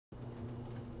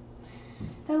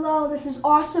Hello, this is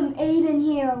Ausome Aidyn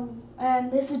here,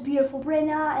 and this is beautiful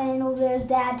Brynna, and over there's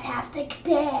Dadtastic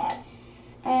Dad.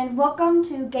 And welcome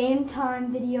to game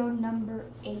time video number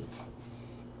 8.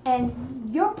 And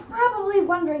you're probably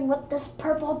wondering what this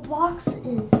purple box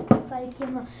is by the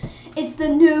camera. It's the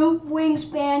new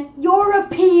Wingspan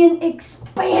European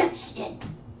expansion.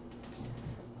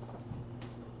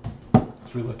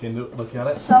 Should we look at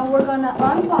it? So we're gonna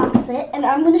unbox it, and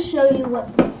I'm gonna show you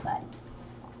what's inside.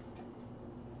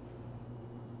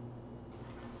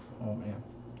 Oh man.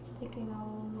 Taking a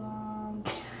long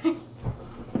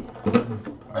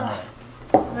Alright.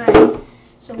 Alright,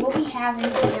 so what we have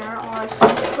in here are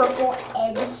some purple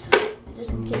eggs. Just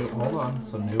in case. Hold on,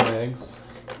 some new eggs.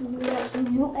 We have some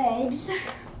new eggs.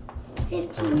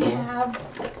 15 we have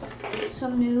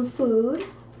some new food.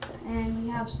 And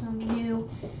we have some new.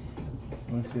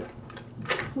 Let me see it.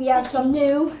 We have some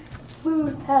new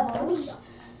food pebbles.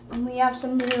 And we have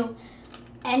some new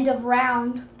end of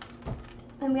round.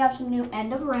 And we have some new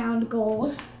end of round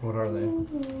goals. What are they?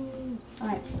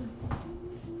 Alright.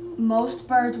 Most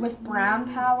birds with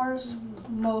brown powers.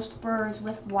 Most birds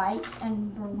with white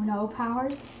and no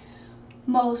powers.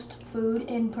 Most food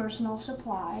in personal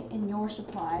supply, in your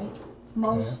supply.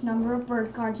 Most number of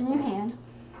bird cards in your hand.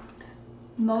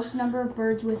 Most number of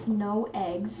birds with no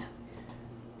eggs.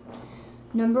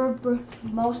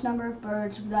 Most number of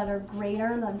birds that are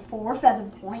greater than 4 feather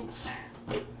points.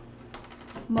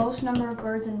 Most number of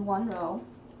birds in one row.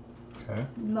 Okay.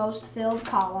 Most filled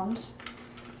columns.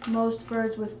 Most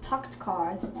birds with tucked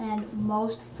cards, and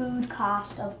most food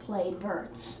cost of played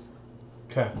birds.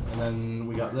 Okay, and then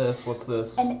we got this. What's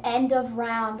this? An end of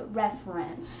round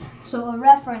reference. So a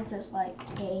reference is like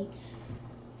a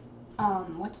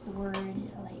what's the word,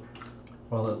 like?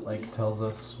 Well, it like tells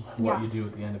us what you do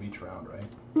at the end of each round, right?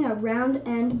 Yeah, round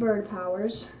end bird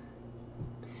powers.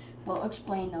 We'll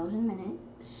explain those in a minute.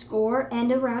 Score,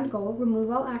 end of round goal.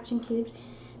 Remove all action cubes.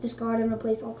 Discard and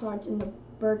replace all cards in the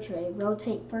bird tray.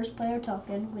 Rotate first player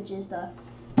token, which is the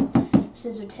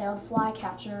scissor-tailed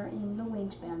flycatcher in the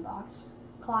Wingspan box,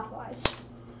 clockwise.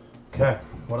 Okay,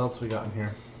 what else we got in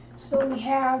here? So we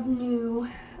have new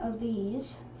of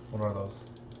these. What are those?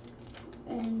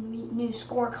 And new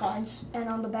scorecards. And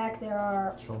on the back there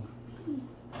are. Sure.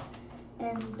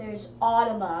 And there's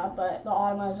Automa, but the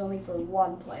Automa is only for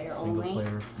one player Single only.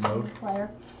 player mode. Single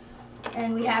player.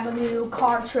 And we have a new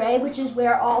card tray, which is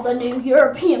where all the new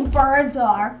European birds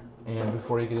are. And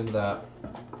before you get into that,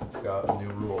 it's got a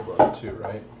new rule book too,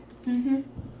 right? Mhm.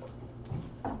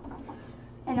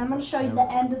 And I'm going to show you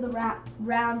the end of the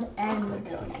round end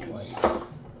abilities.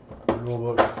 Rule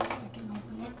book. I can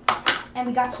open it. And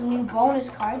we got some new bonus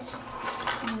cards.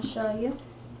 I'm going to show you.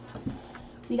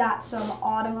 We got some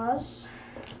Automas,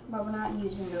 but we're not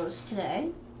using those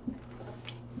today.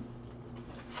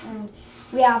 And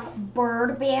we have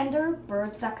Bird Bander,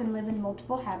 birds that can live in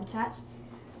multiple habitats.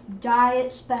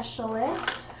 Diet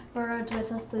Specialist, birds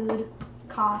with a food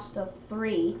cost of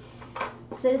 3.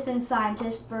 Citizen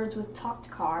Scientist, birds with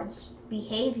tucked cards.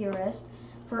 Behaviorist,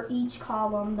 for each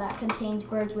column that contains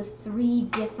birds with 3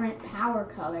 different power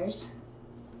colors.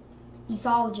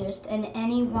 Ethologist, in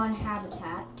any one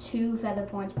habitat, 2 feather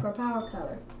points per power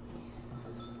color.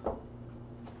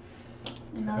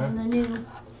 And those are the new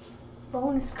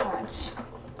bonus cards.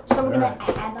 So we're going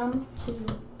to add them to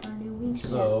our new Wingspan.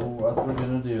 So what we're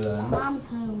gonna do then? Mom's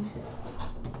home.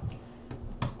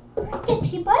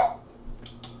 Itchy butt.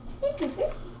 Did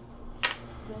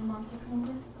Mom take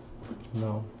over?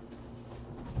 No.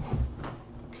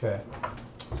 Okay.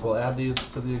 So we'll add these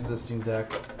to the existing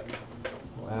deck.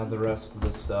 We'll add the rest of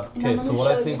this stuff. And Okay, I'm so gonna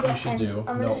what I show think you we the should end. do.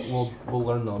 I'm No, gonna we'll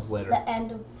learn those later. The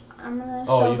end of. I'm gonna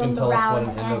Oh, show you them can the tell us what round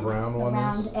an end of round one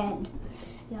is? round end.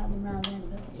 Yeah, the round end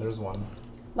abilities. There's one.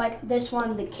 Like this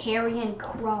one, the Carrion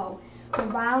Crow. The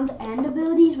round end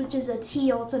abilities, which is a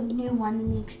teal, it's a new one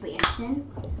in the expansion.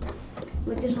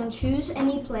 With this one, choose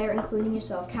any player, including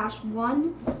yourself. Cast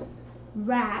 1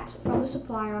 rat from the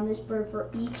supply on this bird for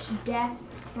each death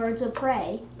birds of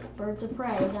prey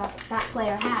that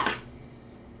player has.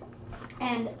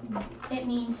 And it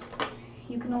means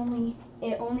it only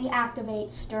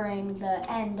activates during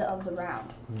the end of the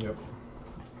round. Yep.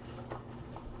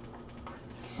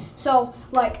 So,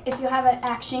 like, if you have an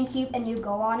action cube and you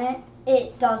go on it,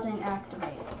 it doesn't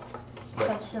activate.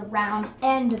 That's the round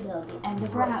end ability, end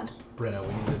of round. Brynna,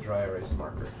 we need a dry erase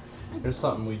marker. Here's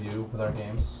something we do with our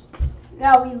games.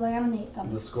 Yeah, we laminate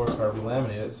them. The scorecard, we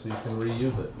laminate it so you can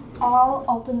reuse it. I'll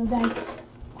open the dice.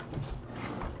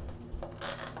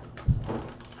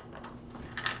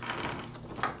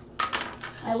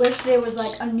 I wish there was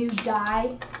like a new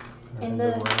die in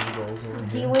the.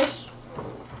 Do you wish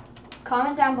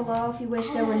comment down below if you wish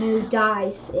there were new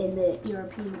dice in the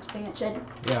European expansion.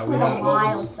 Yeah, we With had a what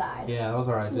wild was- side. Yeah, that was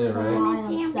our idea, With a right?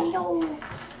 wild side.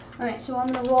 Alright, so I'm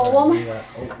going to Alright, roll do them. that.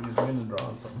 Oh, you're going to draw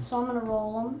on something. So I'm going to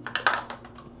roll them.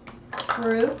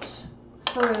 Fruit,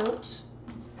 fruit,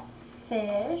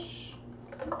 fish,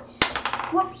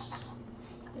 whoops,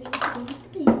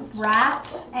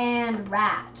 rat, and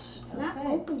rat. It's not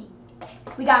opening.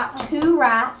 We got 2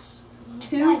 rats,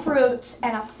 2 fruits,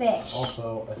 and a fish.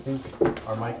 Also, I think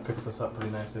our mic picks us up pretty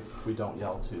nice if we don't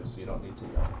yell too, so you don't need to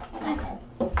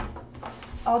yell. Okay.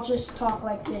 I'll just talk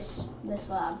like this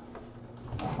loud.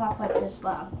 I'll talk like this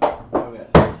loud. Okay.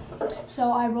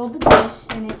 So I rolled the dice,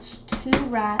 and it's 2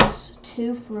 rats,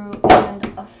 2 fruit, and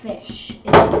a fish.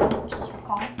 Just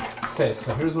recall. Okay,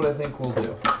 so here's what I think we'll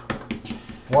do.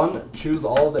 1, choose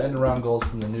all of the end around goals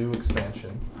from the new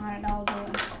expansion. Alright, I'll do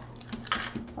it.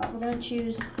 But we're gonna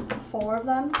choose 4 of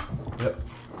them. Yep.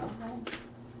 Okay.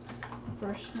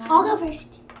 First one. I'll go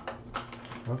first.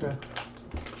 Okay.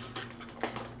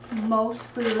 Most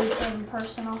food and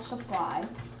personal supply.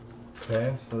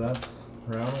 Okay, so that's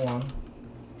round 1.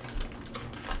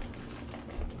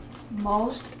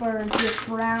 Most birds with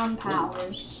brown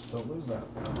powers. Don't lose that.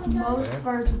 Most Okay.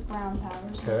 birds with brown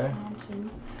powers. Okay. Round 2.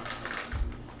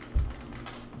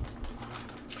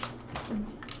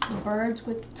 Birds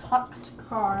with tucked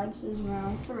cards is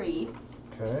round 3.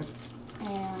 Okay.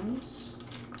 And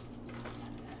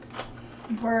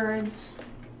birds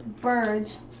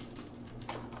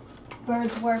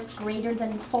worth greater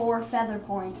than 4 feather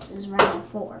points is round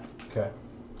 4. Okay.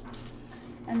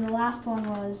 And the last one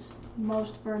was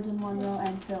most birds in 1 row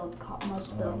and most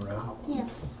filled row. columns. Yeah.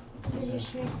 Here's your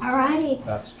shirt. Alrighty.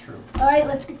 That's true. Alright,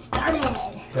 let's get started.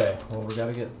 Okay, well we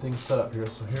gotta get things set up here.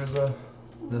 So here's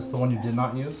this the one you did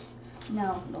not use?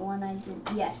 No, the one I did.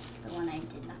 Yes, the one I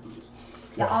did not use.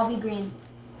 Yeah, Okay. I'll be green.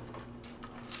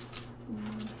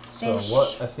 So Fish.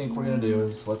 what I think we're gonna do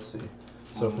is, let's see.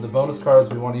 So for the bonus cards,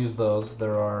 we want to use those.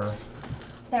 There are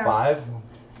There 5.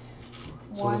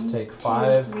 So one, let's take 2,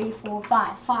 5 3, 4,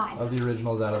 5. 5. of the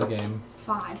originals out of the game.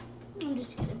 5. I'm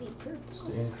just gonna be purple. Just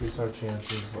to increase our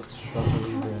chances, let's shuffle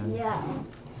these in. Yeah.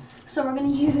 So we're gonna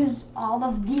use all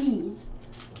of these.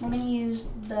 We're gonna use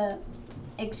the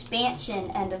expansion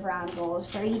end of round goals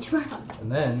for each round.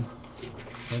 And then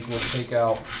I think we'll take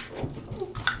out.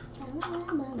 What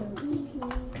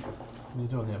are you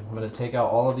doing here? I'm gonna take out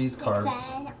all of these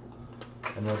cards,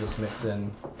 and we'll just mix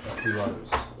in a few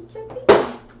others.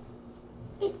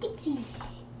 It's Dixie.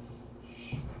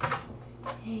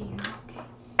 Hey, you're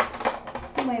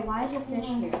okay. Wait, why is your fish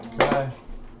here? Okay.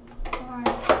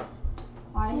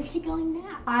 Why? Where's she going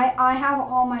now? I have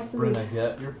all my food. Brynna,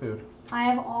 get your food. I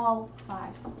have all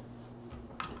 5.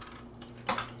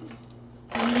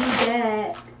 And you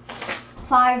get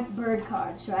 5 bird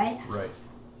cards, right? Right.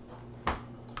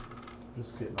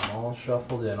 Just getting them all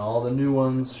shuffled in. All the new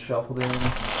ones shuffled in.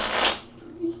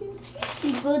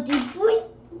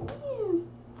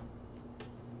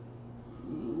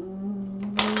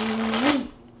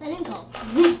 Let him go.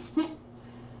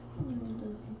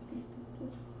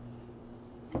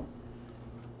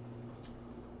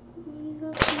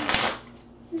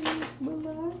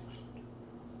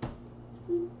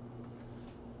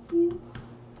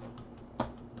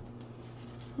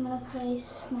 I'm gonna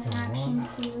place my Okay, action 1,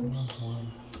 cubes.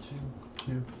 1,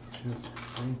 2,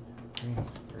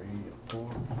 3,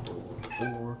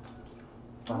 4,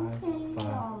 5, Okay, 5,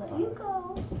 I'll let 5. you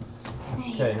go.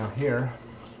 Okay, now here.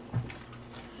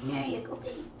 There you go,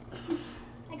 baby.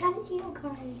 I got his yellow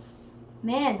card.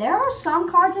 Man, there are some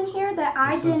cards in here that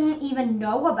I This is- didn't even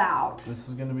know about. This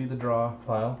is gonna be the draw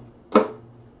pile.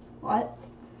 What?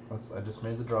 I just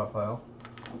made the draw pile.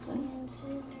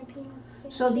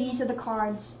 So these are the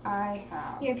cards I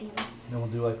have. European. Then we'll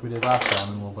do like we did last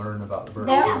round, and we'll learn about the birds.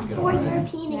 There- so we Yeah, get 4 them right.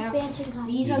 European Yeah. expansion cards.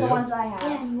 These You are the do? ones I have.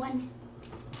 Yeah, and 1.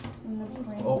 I'm gonna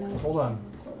bring Oh, them hold on.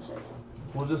 closer.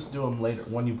 We'll just do them later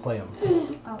when you play them.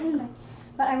 Oh, okay.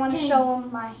 But I want to show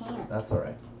them my hand. That's all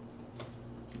right.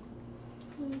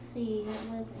 Let's see.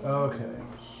 Okay.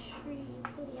 Trees.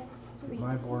 So we have 3.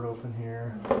 My board open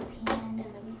here. And then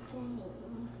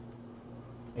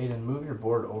Aiden, move your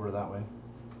board over that way.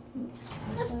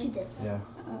 let's do this one. Yeah.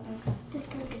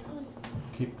 Discard this one.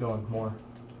 Keep going more.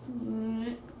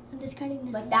 Mm, I'm discarding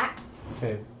this like one. that.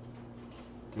 Okay.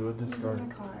 Do a These are discard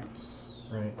my cards.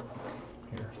 right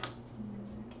here.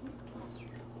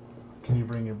 Can you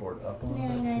bring your board up a little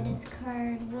Then I'm gonna bit too?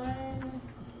 discard 1.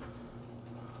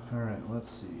 All right. Let's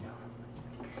see.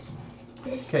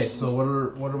 This. Okay. is- So what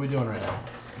are we doing right now?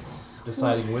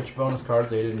 Deciding which bonus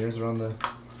cards. Aiden, yours are on the.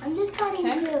 I'm discarding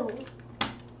Okay. 2.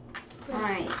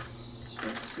 Alright.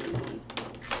 Let's see.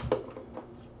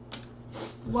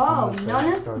 Just Whoa! put 'em in the None side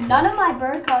of discard none pile. of my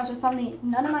bird cards are from the.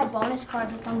 None of my bonus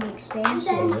cards are from the expansion.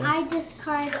 Then Really? I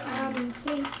discard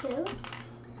 3 food.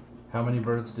 How many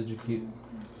birds did you keep?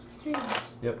 3.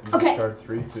 Yep, you Okay. discard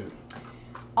 3 food.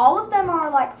 All of them are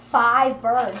like 5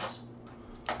 birds.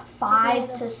 5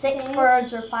 There's to a 6 fish.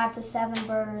 birds or 5 to 7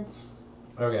 birds.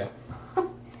 Okay.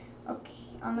 Okay,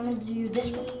 I'm gonna do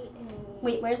this one.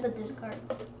 Wait, where's the discard?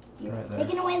 Right there.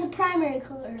 Taking away the primary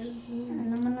colors.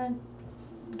 And I'm gonna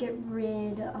get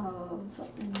rid of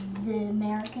the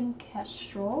American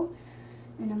Kestrel.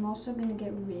 And I'm also gonna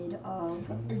get rid of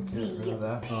Get rid the of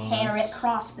that parrot bonus.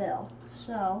 crossbill.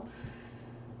 So,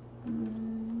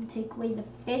 take away the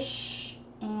fish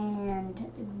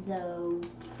and the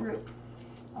fruit.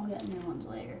 I'll get new ones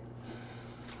later.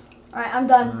 Alright, I'm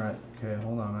done. Alright, okay,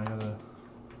 hold on.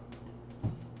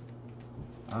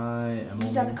 I am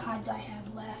These are only... the cards I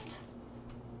have left.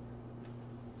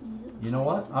 You know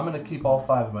what? I'm going to keep all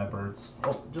 5 of my birds.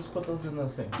 Oh, just put those in the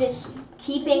thing. Just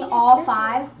keeping all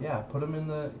 5. Yeah, put them in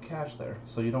the cache there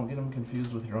so you don't get them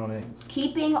confused with your own eggs.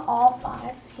 Keeping all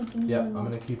 5. Yep, I'm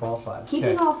going to keep all 5. Keeping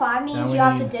Okay, all 5 Now means we you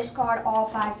have to need- discard all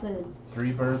 5 food.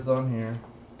 3 birds on here.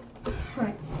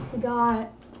 Alright, we got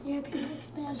European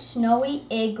expansion. Snowy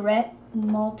Egret,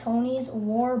 Maltese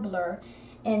Warbler,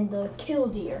 and the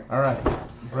Killdeer. Alright,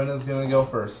 Brynna's going to go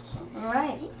first.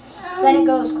 Alright. Then it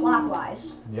goes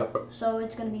clockwise. Yep, So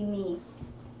it's gonna be me.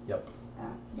 yep,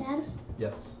 Dad,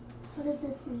 yes. what does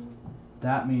this mean?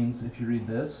 That means if you read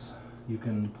this, you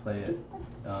can play it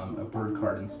a bird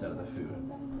card instead of the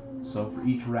food. So for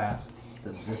each rat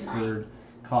that this bird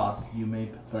costs, you may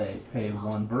pay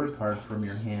 1 bird card from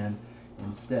your hand.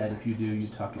 Instead, if you do, you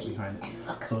tuck it behind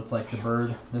it. So it's like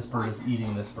this bird is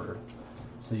eating this bird.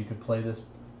 So you could play this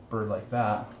bird like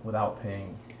that without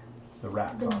paying the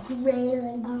rat cost.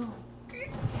 Grayling. Oh.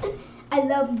 I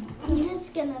love. He's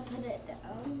just gonna put it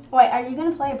down. Wait, are you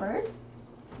gonna play a bird?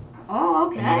 Oh,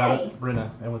 okay. And you got it, Brynna,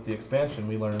 and with the expansion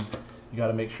we learned you got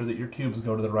to make sure that your cubes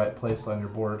go to the right place on your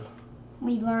board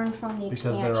We learned from the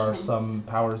because expansion. there are some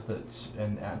powers that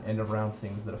and end of round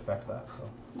things that affect that. So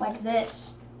Like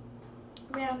this.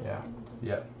 Round.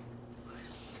 yeah.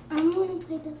 I'm gonna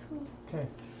play this one. Okay,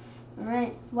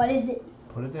 Alright, what is it?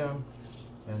 put it down,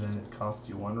 and then it costs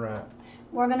you 1 rat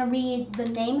We're gonna read the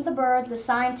name of the bird, the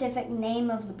scientific name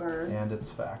of the bird. and its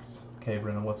fact. Okay,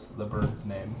 Brynna, what's the bird's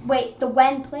name? Wait, the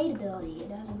when played ability.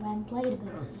 It has a when played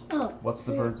ability. Oh, What's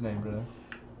the bird's name, Brynna?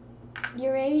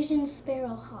 Eurasian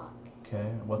sparrowhawk. Okay,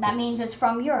 what's That its, means it's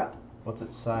from Europe. what's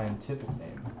its scientific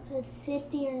name?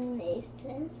 Pacipternacis.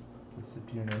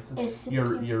 Pacipternacis?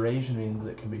 Eurasian means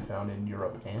it can be found in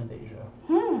Europe and Asia.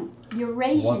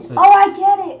 Eurasian. What's its- Oh, I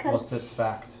get it. Cause What's its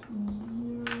fact?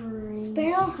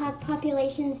 Sparrowhawk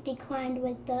populations declined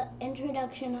with the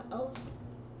introduction of.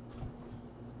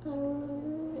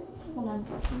 Hold on,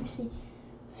 let me see.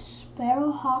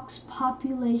 Sparrowhawks'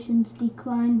 populations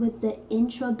declined with the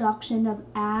introduction of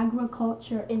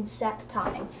agriculture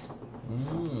insecticides.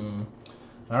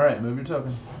 Alright, move your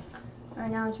token.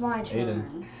 Alright, now it's my turn.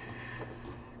 Aidyn.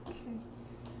 Okay.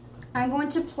 I'm going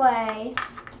to play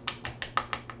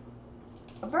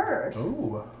a bird.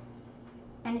 Ooh.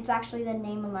 And it's actually the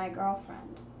name of my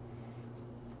girlfriend.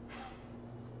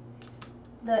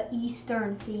 The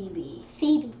Eastern Phoebe.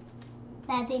 Phoebe.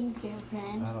 That's Dave's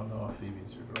girlfriend. I don't know if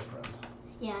Phoebe's your girlfriend.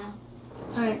 Yeah.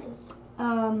 Alright.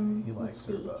 He Let's likes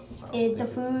her, see. but I don't The think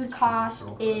food she's his cost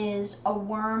girlfriend. is a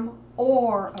worm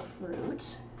or a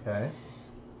fruit. Okay.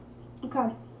 Okay.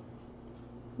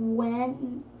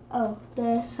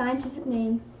 The scientific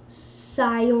name,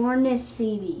 Cyornis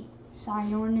Phoebe.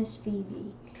 Cyornis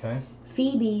Phoebe. Okay.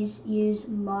 Phoebes use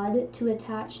mud to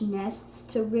attach nests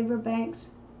to riverbanks,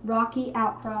 rocky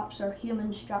outcrops, or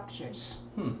human structures.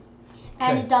 And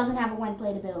Okay. it doesn't have a when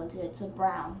played ability. It's a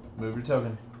brown. Move your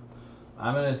token.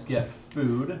 I'm gonna get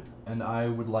food, and I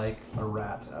would like a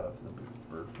rat out of the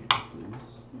bird feeder,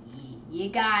 please. You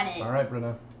got it. All right,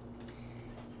 Brynna.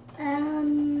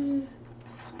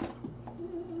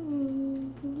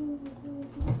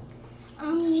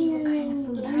 I'm See what gonna kind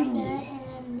of food I give need.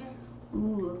 him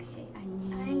Ooh, okay.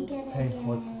 I'm gonna Hey, give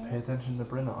let's pay attention to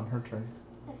Brynna on her turn.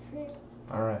 a fruit.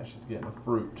 All right, she's getting a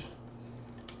fruit.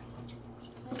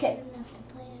 Okay. Enough to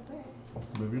play a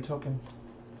bird. Move your token.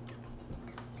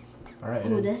 All right. Ooh,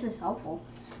 Aidyn. this is helpful.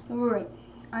 Alright,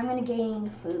 I'm gonna gain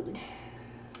food.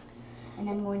 And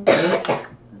then we're going to take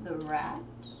the rat.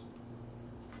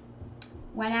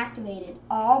 When activated,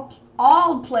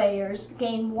 all players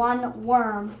gain 1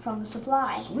 worm from the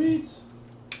supply. Sweet.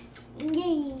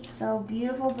 Yay. So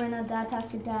beautiful Brynna,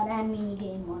 Dadtastic Dad, and me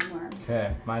gain 1 worm.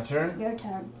 Okay, my turn. Your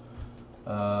turn.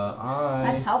 That's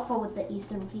I'm helpful with the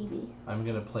Eastern Phoebe.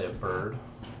 gonna play a bird.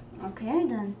 Okay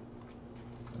then.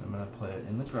 And I'm gonna play it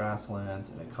in the grasslands,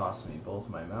 and it costs me both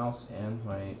my mouse and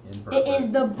my invert. It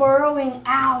is the burrowing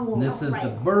owl. And this is the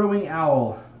burrowing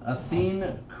owl,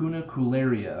 Athene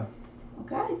cunicularia.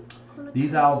 Okay.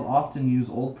 These owls often use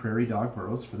old prairie dog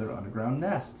burrows for their underground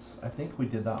nests. I think we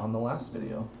did that on the last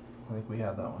video. I think we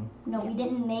had that one. No, we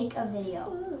didn't make a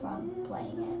video from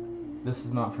playing it. This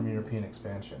is not from European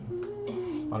expansion.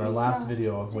 On our last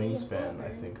video of Wingspan, I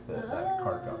think that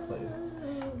card got played.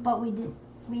 But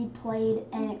we played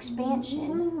an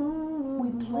expansion.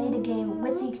 We played a game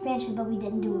with the expansion, but we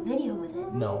didn't do a video with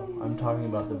it. No, I'm talking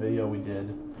about the video we did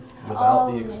without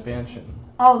the okay. expansion.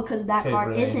 Oh, because that Okay,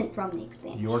 card Brynna, isn't from the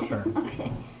expansion. Your turn.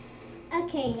 Okay.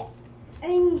 Okay,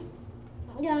 I'm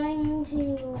going to.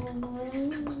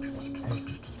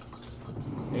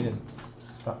 Aidyn,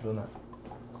 stop doing that.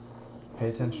 Pay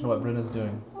attention to what Brynna's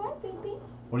doing. What, baby?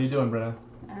 What are you doing, Brynna?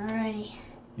 Alrighty.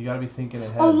 You gotta be thinking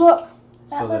ahead. Oh, look!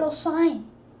 That so little sign.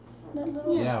 That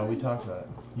little Yeah, we talked about it.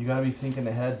 You gotta be thinking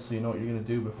ahead so you know what you're gonna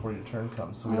do before your turn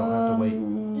comes, so we don't have to wait.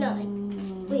 No,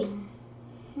 wait.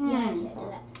 Yeah, I Hmm. can't do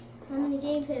that. I'm gonna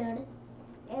get food,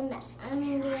 and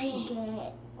I'm gonna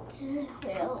get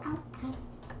food.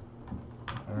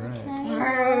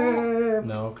 Alright.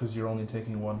 No, because you're only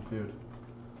taking one food.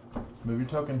 Move your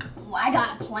token. Well, I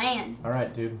got a plan.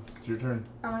 Alright, dude. It's your turn.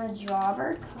 I'm gonna draw a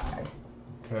bird card,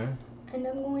 Okay. and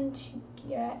I'm going to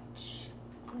get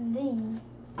the.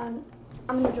 I'm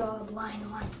gonna draw a blind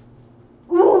one.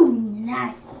 Ooh,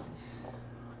 nice.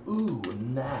 Ooh,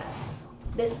 nice.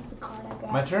 This is the card I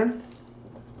got. My turn?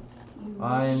 You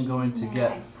I am wish going to you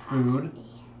get had food. me.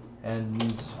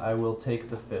 And I will take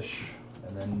the fish,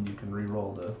 and then you can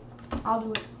re-roll the. I'll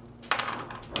do it.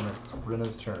 And it's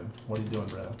Brynna's turn. What are you doing,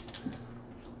 Brynna?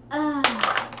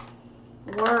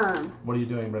 Worm. What are you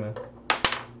doing, Brynna?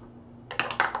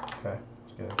 Okay,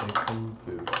 just gonna take some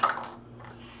food.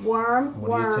 Worm. What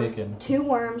worm. are you taking? 2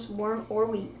 worms, worm or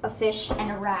wheat, a fish,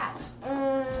 and a rat.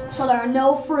 So there are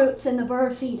no fruits in the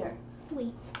bird feeder.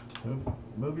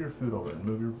 Move your food over. And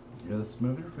move your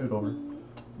food over.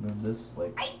 Move this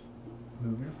like.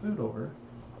 Move your food over.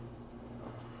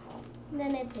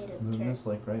 Then it's Aiden's Move turn. this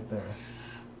like right there.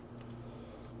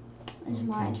 It's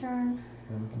my Okay. turn.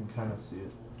 Then we can kind of see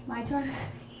it. My turn.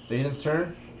 It's Aiden's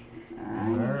turn.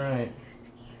 All Alright. right.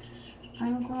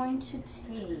 I'm going to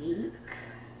take.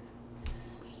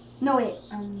 No wait.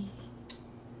 I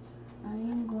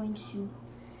am going to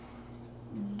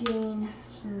gain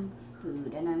some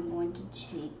food, and I'm going to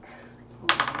take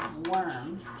a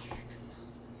worm,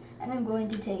 and I'm going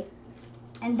to take,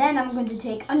 and then I'm going to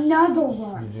take another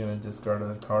worm. You're gonna discard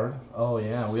a card? Oh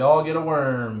yeah, we all get a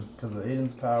worm because of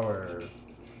Aiden's power.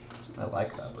 I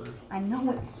like that bird. I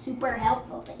know it's super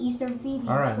helpful. The Eastern Phoebe.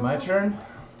 All right, so my helpful. turn.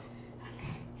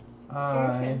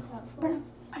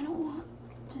 I don't want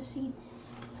to see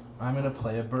this. I'm gonna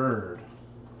play a bird.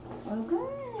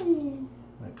 Okay.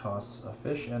 It costs a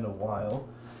fish and a wild.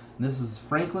 And this is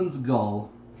Franklin's gull,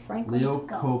 Franklin's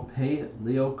gull.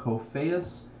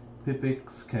 Leucophæus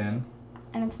pipixcan.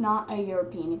 And it's not a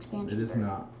European expansion. It is bird.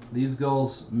 not. These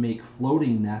gulls make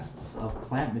floating nests of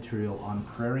plant material on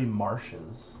prairie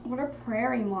marshes. What are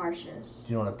prairie marshes?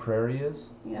 Do you know what a prairie is?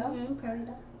 Yeah. Probably not.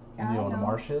 Do you know what a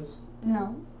marsh is?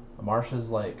 No. A marsh is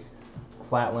like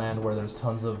flat land where there's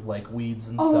tons of like weeds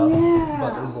and Oh, stuff, yeah.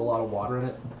 but there's a lot of water in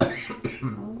it.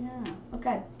 Oh yeah.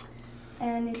 Okay.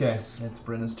 And Okay, it's it's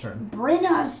Brynna's turn.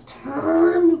 Brynna's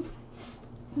turn.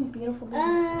 Beautiful. Baby.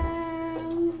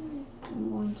 I'm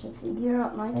going to figure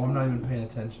out my Oh, I'm not turn. even paying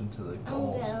attention to the I'm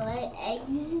gull. gonna lay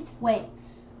eggs. Wait.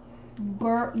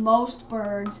 Most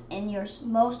birds in your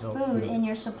most No food food. in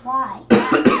your supply.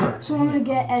 So I'm gonna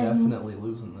get as Definitely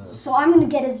losing this. so I'm gonna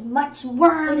get as much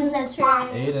worms as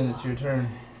possible. Aiden, it's your turn.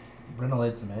 Brynna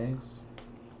laid some eggs.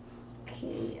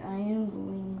 Okay, I am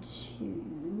going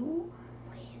to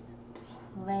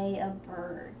play a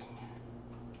bird.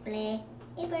 Play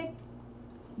a bird.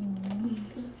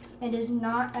 It is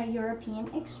not a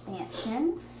European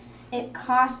expansion. It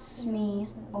costs me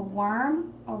a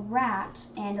worm, a rat,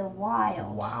 and a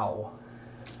wild. Wow.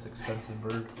 It's an expensive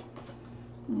bird.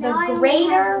 Now I The only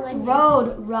Greater have one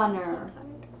Road Runner.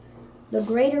 The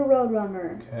Greater Road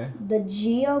Runner. Okay. The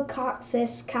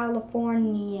Geococcus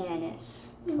californianus.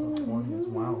 California's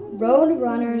wow. Road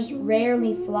runners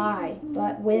rarely fly,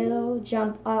 but will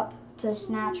jump up to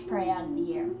snatch prey out of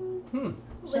the air.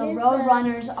 So What is road the-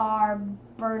 runners are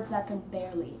birds that can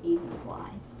barely even fly.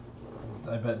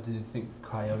 I bet, do you think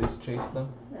coyotes chase them?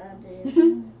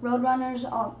 Road runners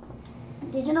are.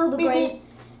 Did you know the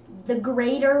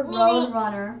greater road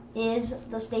runner is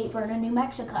the state bird of New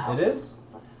Mexico? It is?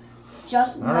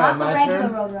 Just All right, not the my regular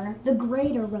turn. Roadrunner, the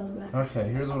greater Roadrunner. Okay,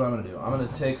 here's what I'm gonna do. I'm gonna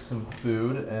take some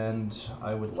food, and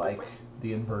I would like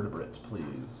the invertebrate,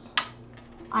 please.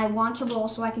 I want to roll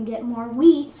so I can get more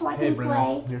wheat, so I Okay, can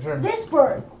Brynna, play your turn. this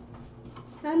bird.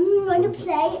 I'm going What to is it?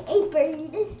 play a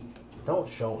bird. Don't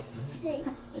show it. Okay.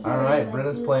 All right,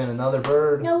 Brynna's playing another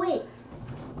bird. No, wait.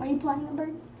 Are you playing a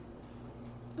bird?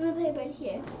 I'm going to play a bird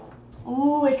here.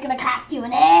 Ooh, it's gonna cost you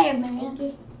an egg, man.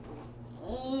 Okay.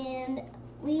 And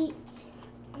wheat.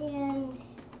 And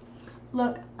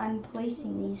Look, I'm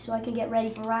placing these so I can get ready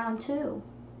for round 2.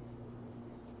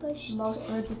 bush Most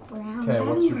birds with brown. Okay,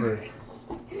 what's your bird?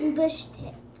 tit. Bush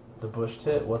tit. The bush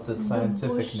tit. What's its The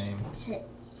scientific bush name? Tit.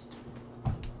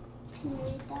 Can you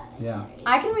read that? Yeah.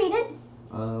 I can read it.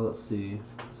 Let's see.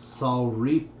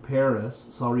 Sauriparus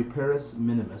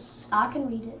minimus. I can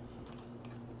read it.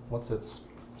 What's its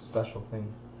special thing?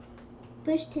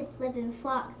 Bush tits live in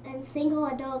flocks, and single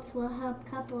adults will help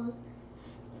couples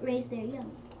raise their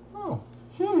young. Oh.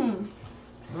 Hmm.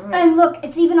 All right. And look,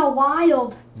 it's even a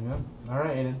wild. Yeah. All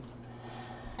right, Aiden.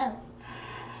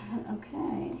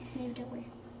 Okay. Maybe don't worry.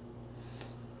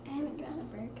 I haven't drawn a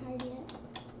bird card yet.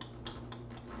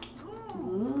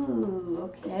 Ooh,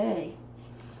 okay.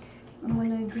 I'm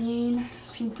gonna gain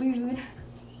some food.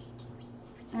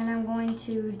 And I'm going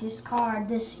to discard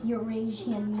this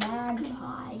Eurasian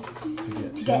magpie To to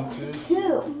get get 2 food.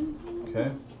 2.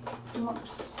 Okay.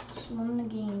 Whoops. So I'm gonna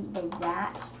gain the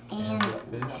rat And and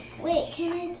the fish. Wait,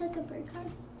 can I take a bird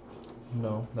card?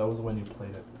 No, that was when you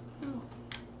played it. Oh.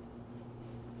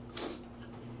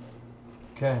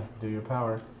 Okay, do your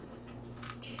power.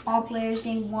 all players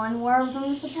gain 1 worm from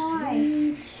the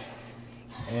supply.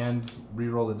 And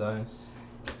re-roll the dice.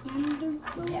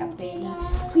 Yeah, baby.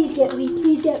 Please get wheat.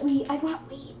 Please get wheat. I want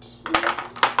wheat.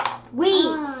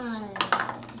 Wheat.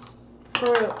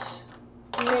 Fruit.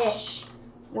 Fish.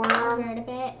 Worm.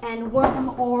 Vertebrate. And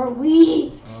worm or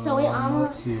wheat. So we Let's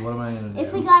almost. see, what am I gonna do?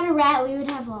 If we got a rat, we would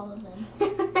have all of them.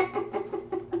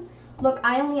 Look,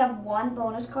 I only have 1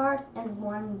 bonus card and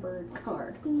 1 bird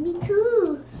card. Me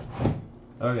too.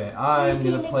 Okay, I'm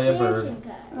gonna play a bird.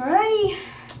 Alrighty.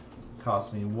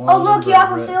 Cost me 1. Oh, look, you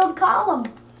have a invertebrate. filled column.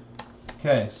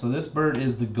 Okay, so this bird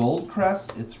is the gold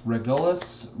crest. It's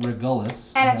Regulus.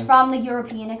 And it's from the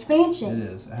European It expansion.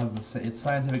 is. It has its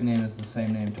scientific name is the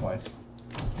same name twice.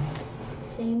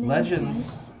 Same name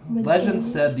Legends twice. Legends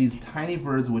said these tiny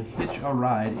birds would hitch a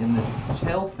ride in the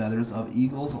tail feathers of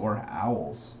eagles or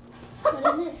owls. What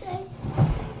does it say?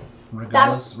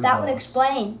 Regulus. That would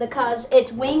explain, because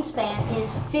its wingspan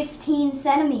is 15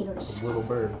 centimeters. Little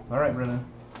bird. All right, Brynna.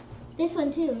 This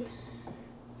one too.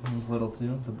 He's little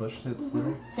too. The bush tit's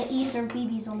little. The eastern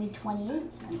phoebe's only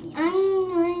 28 centimeters. I'm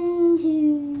going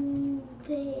to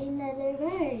play another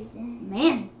bird.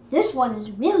 Man, this one is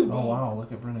really big. Oh wow!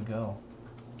 Look at Brynna go.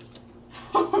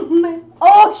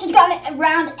 Oh, she's got it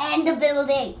around and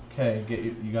ability. Okay,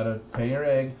 you gotta pay your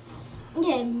egg,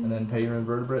 Okay. and then pay your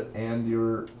invertebrate and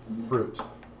your fruit.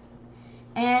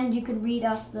 And you could read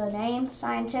us the name,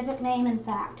 scientific name, and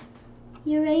fact.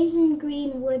 Eurasian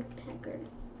green woodpecker.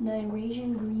 The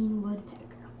Eurasian green woodpecker.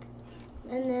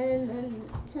 And then the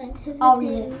scientific I'll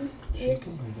read it. name She is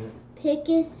can read it.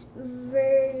 Picus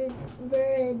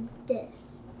viridis.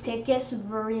 Picus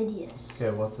viridius.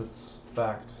 Okay, what's its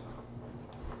fact?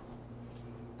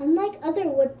 Unlike other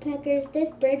woodpeckers,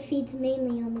 this bird feeds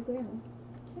mainly on the ground.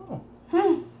 Oh.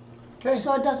 Okay.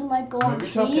 So it doesn't like go on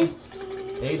Move your trees.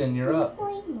 Aiden, you're up.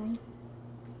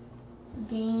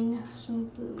 Gain some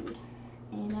food.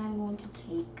 And I'm going to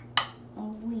take a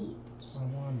wheat. I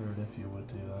wondered if you would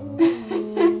do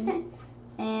that.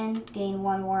 And gain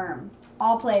 1 worm.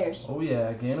 All players. Oh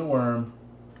yeah, gain a worm.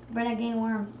 Brynna, gain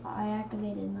worm. I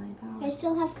activated my I power.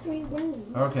 still have 3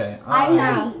 worms. Okay.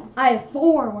 I have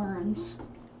 4 worms.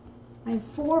 I have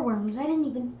 4 worms. I didn't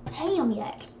even pay them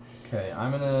yet. Okay,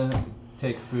 I'm gonna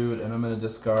take food and I'm gonna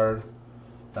discard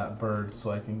that bird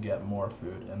so I can get more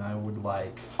food. And I would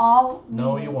like. All.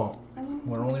 No, needed. you won't.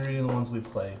 We're only reading the ones we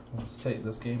play.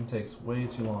 This game takes way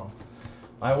too long.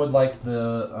 I would like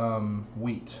the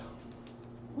wheat.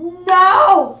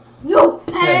 No! You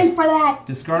pay Okay. for that!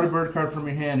 Discard a bird card from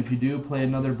your hand. If you do, play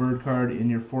another bird card in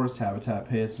your forest habitat.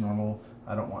 Pay its normal.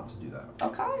 I don't want to do that.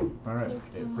 Okay. All right, Yes,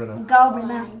 okay, no. Brynna. Go,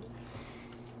 Brynna.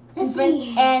 Let's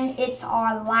see. And it's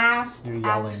our last You're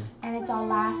yelling.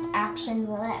 action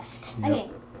left. Yep. Okay.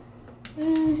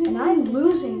 And I'm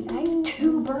losing. I have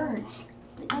 2 birds.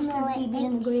 The I'm Eastern gonna let phoebe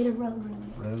and the eggs. greater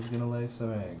roadrunner. Brynna's gonna lay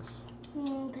some eggs.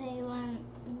 Okay, one.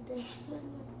 This one.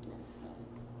 This one.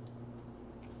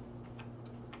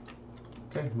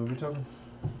 Okay, move your token.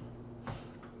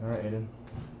 All right, Aiden.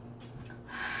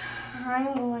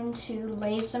 I'm going to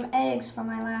lay some eggs for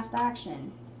my last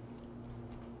action.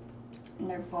 And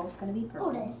they're both going to be purple.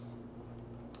 Otis.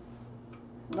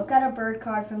 Look at a bird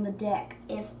card from the deck.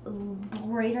 If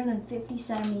greater than 50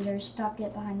 centimeters, stop,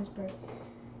 get behind this bird.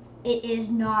 It is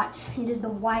not. It is the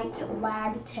white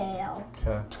wagtail.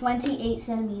 Okay. 28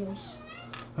 centimeters.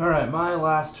 Alright, my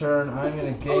last turn. I'm This going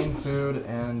is to gain Otis. food,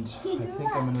 and He I grew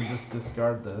think I'm up. going to just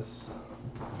discard this.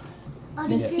 Oh,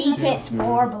 The Yeah, sea two tits food.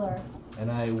 warbler.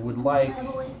 And I would like My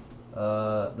boy.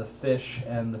 the fish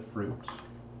and the fruit.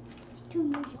 2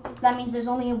 years old. That means there's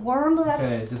only a worm left.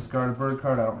 Okay, discard a bird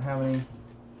card. I don't have any.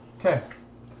 Okay,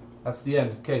 that's the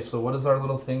end. Okay, so what does our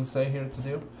little thing say here to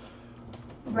do?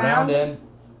 Round end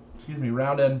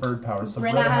bird power. So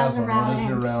Brynna Brynna has has a one. round What does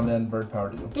your end. round end bird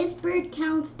power do? This bird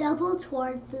counts double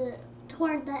toward the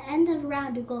end of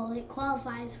round to goal. It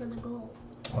qualifies for the goal.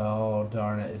 Oh,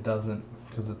 darn it. It doesn't,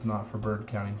 because it's not for bird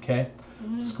counting. Okay,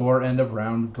 score end of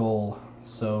round goal.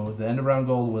 So the end of round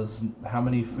goal was how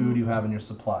many food you have in your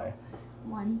supply.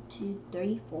 1, 2,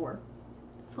 3, 4,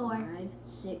 4. 5,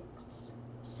 6,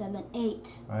 7,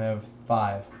 8. I have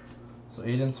 5. So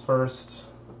Aidyn's first.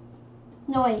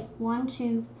 No, wait. 1,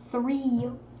 2, 3,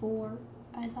 4.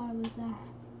 I thought it was that.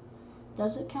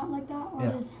 Does it count like that? Or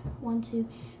Yeah. is 1, 2,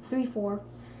 3, 4,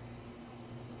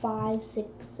 5, 6,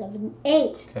 7,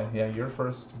 8. Okay, yeah, you're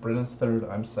first. Brynna's third.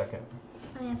 I'm second.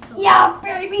 I have 4. Yeah,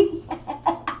 baby!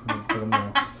 Put them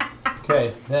there.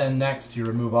 Okay, then next you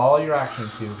remove all your action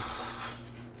cubes.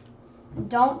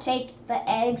 Don't take the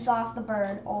eggs off the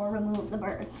bird or remove the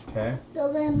birds. Okay.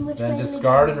 So then which way Then do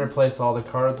discard we and go? replace all the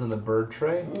cards in the bird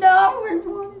tray. No!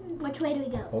 Which way do we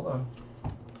go? Hold on.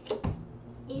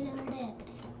 Aidyn or Dad?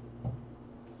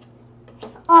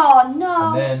 Oh,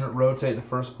 no! And then rotate the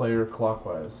first player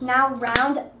clockwise. Now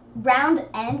round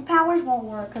end powers won't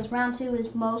work because round 2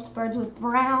 is most birds with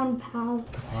brown power.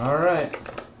 All right.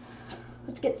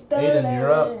 Let's get started. Aidyn,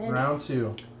 you're up. Round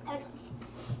 2.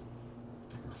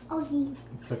 Oh, he.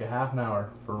 It took a half an hour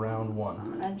for round 1.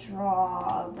 I'm gonna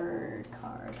draw a bird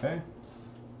card. Okay.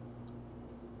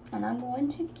 And I'm going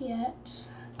to get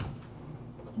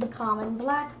the common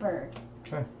blackbird.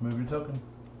 Okay, move your token.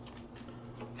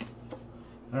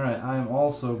 All right, I am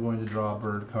also going to draw a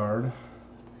bird card.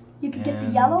 You could get the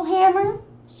And- yellow hammer.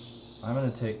 I'm going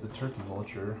to take the turkey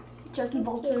vulture. Turkey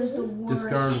vulture is the worst.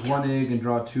 Discard 1 egg and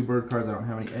draw 2 bird cards. I don't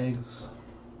have any eggs.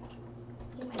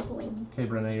 You're my boy. Okay,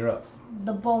 Brynna, you're up.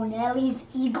 The Bonelli's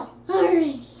eagle.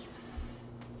 Alrighty.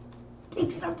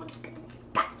 Think someone's gonna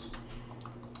stop me.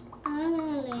 I'm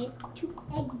gonna lay 2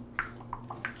 eggs.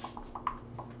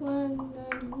 One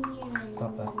here.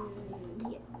 Stop that. and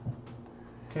here.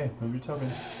 Okay, move your token.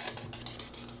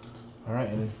 All right,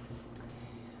 Aidyn.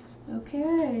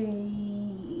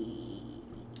 Okay.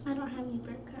 I don't have any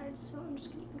bird cards, so I'm just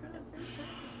gonna draw a bird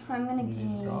card. I'm gonna You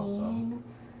need to draw gain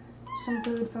some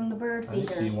food from the bird I think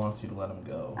he feeder. wants you to let him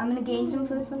go. I'm gonna gain some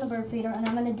food from the bird feeder, and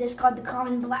I'm gonna discard the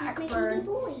common He's my baby blackbird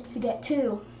boy. to get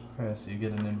 2. Okay, so you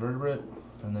get an invertebrate,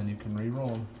 and then you can re-roll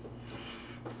them.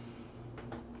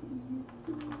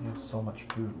 You have so much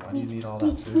food. Why do you need all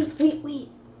that food? Wheat.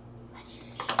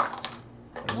 There's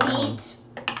one. Wheat.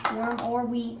 Worm or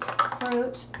wheat.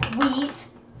 Fruit. Wheat.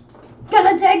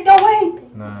 Gonna take the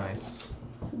wheat. Nice.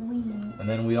 Wheat. And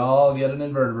then we all get an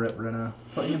invertebrate, Brynna.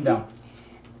 Put him down.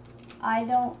 I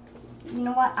don't. You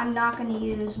know what? I'm not gonna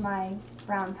use my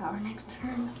brown power next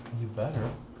turn. You better.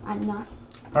 I'm not.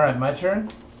 All right, my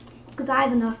turn. Because I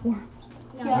have enough worms.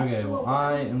 No, Yeah. Okay, well,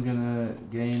 I am gonna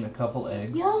gain a couple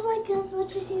eggs. You have like as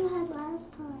much as you had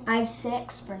last time. I have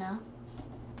 6 for now.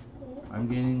 I'm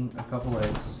gaining a couple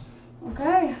eggs.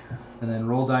 Okay. And then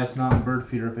roll dice not in the bird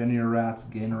feeder. If any of your rats,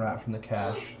 gain a rat from the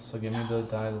cache. So give me the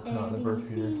die that's not in the bird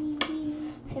feeder.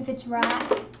 If it's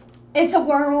rat, it's a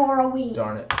worm or a wheat.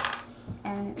 Darn it.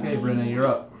 And Okay, Brynna, you're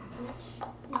up.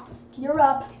 You're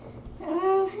up.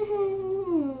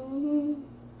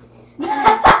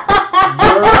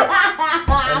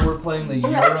 And we're playing the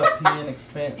European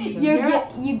expansion. You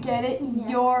get it? Yeah.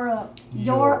 You're up.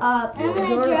 You're You're up. I'm gonna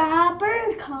You're up. draw a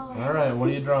bird card. All right, what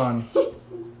are you drawing?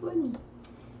 Funny.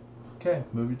 Okay,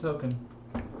 move your token.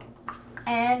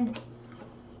 And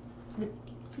the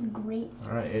great,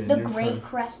 All right, Aidyn, the your great turn.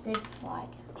 crested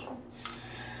flycatcher.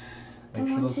 Make I'm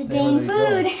sure going those to stay where gain they go.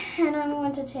 food, and I'm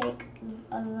going to take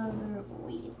another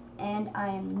wheat. And I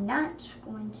am not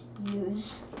going to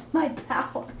use my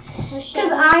power because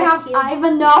I have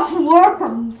enough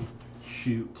worms.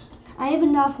 Shoot. I have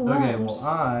enough worms.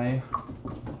 Okay,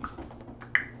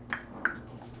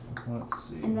 well let's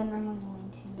see. And then I'm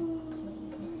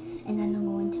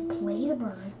going to play the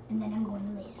bird, and then I'm going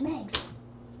to lay some eggs.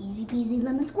 Easy peasy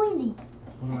lemon squeezy.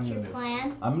 What am I That's your gonna do?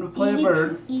 plan. I'm gonna play Easy, a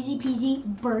bird, easy peasy,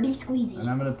 birdie squeezy. and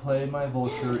I'm gonna play my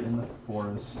vulture in the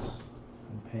forest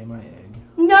and pay my egg.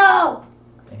 No!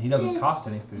 And he doesn't cost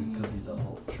any food because he's a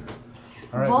vulture.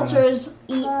 All right, Vultures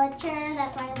eat. Vulture,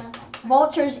 that's why I love that.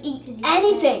 Vultures eat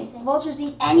anything. Vultures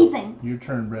eat anything. Your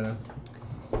turn, Brynna.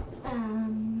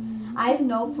 I have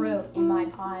no fruit in my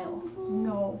pile.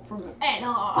 No fruit at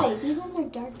all. Wait, these ones are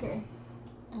darker.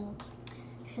 Oh,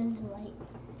 it's because of the light.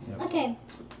 Yep. Okay.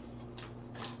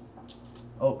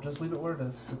 Oh, just leave it where it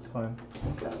is. It's fine.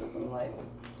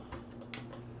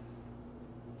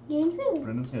 Gain food.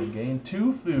 Brynna's gonna gain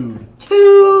 2 food.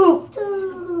 2.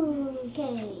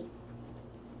 Okay.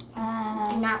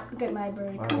 Do not forget my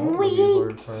bird. I won't give you a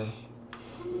bird card.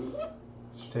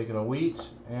 She's taking a wheat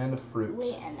and a fruit.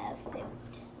 Wheat and a fruit.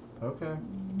 Okay.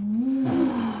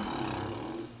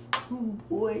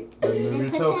 Boy. Move your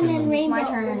Put them in token. rainbow my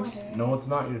turn. order. No, it's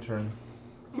not your turn.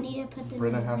 I need to put them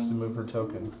Brynna in has to rainbow. move her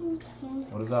token.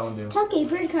 What does that one do? Tuck a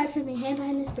bird card from your hand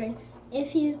behind this bird.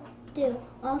 If you do,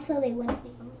 also they wouldn't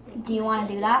be. Do you want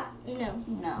to do that? No.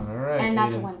 No. All right. And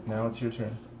that's Aiden, one. Now it's your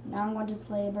turn. Now I'm going to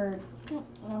play a bird.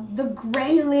 No. The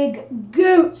gray-leg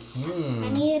goose. I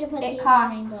Hmm. need you to put It these in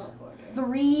costs rainbow order.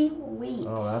 3 wheat.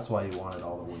 Oh, that's why you wanted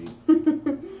all the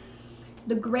wheat.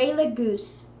 The gray-leg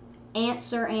goose.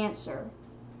 Answer.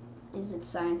 Is it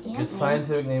scientific? Its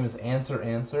scientific name is Answer.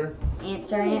 Answer.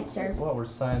 What were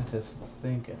scientists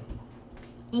thinking?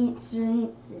 Answer.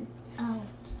 Oh.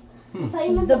 Hmm. I thought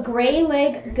you meant The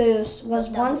gray-leg goose was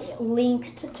The once W.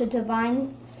 linked to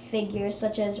divine figures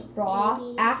such as Ra, A, B,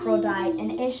 C. Aphrodite,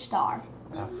 and Ishtar.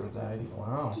 Aphrodite.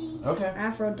 Wow. Okay.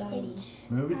 Aphrodite.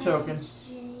 Move your token.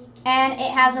 And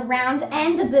it has a round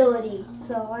end ability,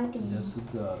 so I can. Yes,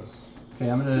 it does. Okay,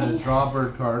 I'm gonna draw a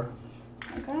bird card,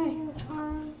 Okay.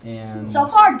 and So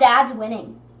far, Dad's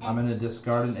winning. I'm gonna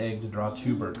discard an egg to draw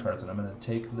 2 bird cards, and I'm gonna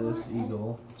take this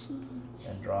eagle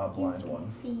and draw a blind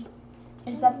one.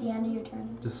 Is that the end of your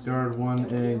turn? Discard 1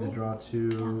 egg to draw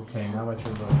 2. Okay, now my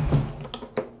turn's on.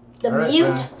 The All right, mute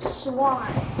Brynna. swan.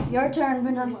 Your turn,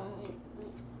 Brynna.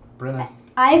 Brynna.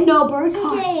 I have no bird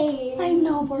cards. Okay. I have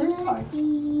no bird cards.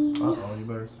 Uh-oh, you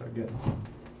better start getting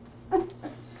some.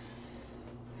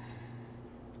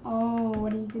 Oh,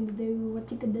 what are you gonna do?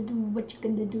 What you gonna do? What you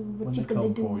gonna do? What When you they gonna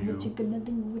come do? for you. What you gonna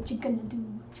do? What you gonna do?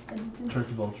 What you gonna do?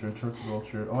 Turkey vulture, turkey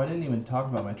vulture. Oh, I didn't even talk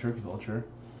about my turkey vulture.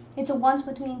 It's a once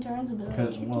between turns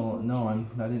Because, ability. well, no, I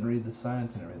didn't read the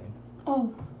science and everything.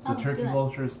 Oh. So turkey good.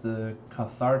 vulture is the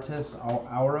Cathartis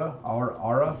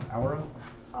aura,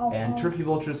 and turkey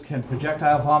vultures can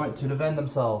projectile vomit to defend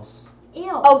themselves. Ew.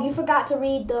 Oh, you forgot to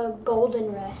read the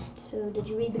Golden Rest. So did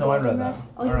you read the No, I Golden read that. Rest?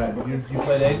 Oh, you All right, read you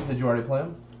played eggs. Did you already play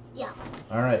them? Yeah.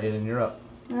 All right, Aiden, you're up.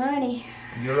 Alrighty.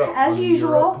 You're up. As You're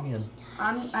usual. up, Ian.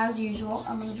 As usual,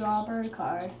 I'm gonna draw a bird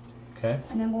card, Okay.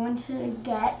 and I'm going to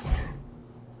get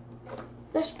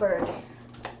this bird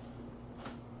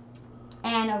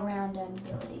and a round end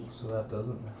ability. So that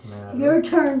doesn't matter. Your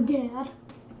turn, Dad.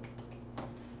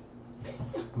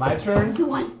 My turn. You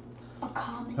want a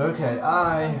common? Okay,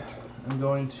 I am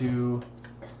going to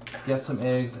get some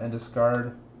eggs and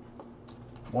discard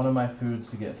one of my foods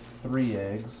to get 3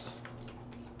 eggs.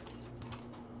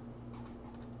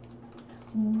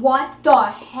 What the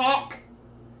heck?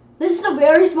 This is a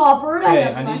very small bird. Okay,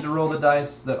 have I need to roll the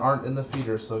dice that aren't in the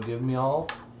feeder, so give me all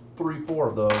 4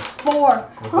 of those. 4.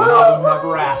 If any of them have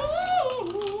rats.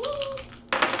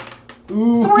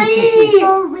 Ooh. 3.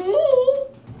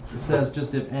 It says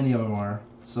just if any of them are,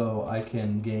 so I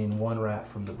can gain 1 rat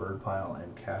from the bird pile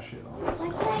and cash it on this.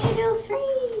 Why can't you do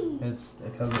 3? It's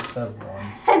because it says 1.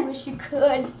 I wish you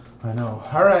could. I know.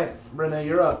 All right, Brynna,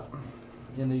 you're up.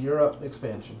 In the Europe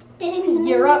expansion.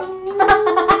 Europe.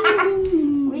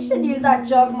 We should use that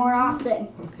joke more often.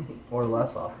 Or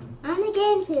less often. I'm gonna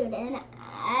gain food and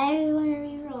I wanna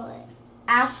re-roll it.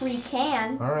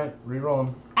 African. All right, re-roll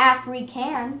them.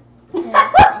 African.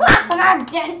 I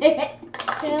get it.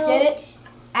 Get it?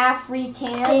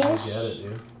 African. I get it,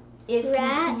 dude. If you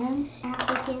Rat. can.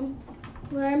 African.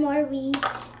 One more wheat.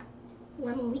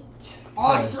 One more wheat.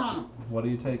 Awesome. What are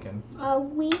you taking?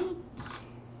 Wheat.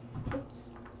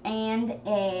 And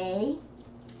a.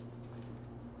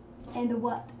 And a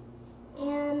what?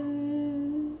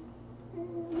 And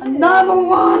Another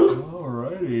one.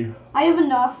 Alrighty. I have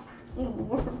enough.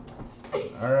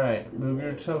 All right, move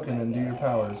your token and do your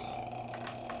powers.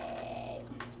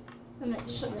 I'm not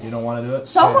sure. You don't want to do it?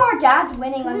 So Okay. far, Dad's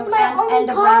winning on This is the my end only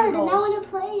of card round and I goals. wanna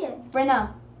play it. Brynna,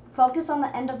 focus on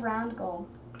the end of round goal.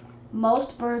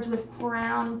 Most birds with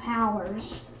brown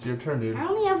powers. It's your turn, dude. I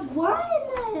only have one.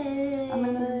 I'm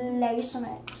gonna lay some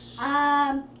eggs.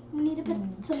 We need to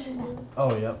put something down.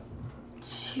 Oh, yep.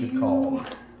 Good call.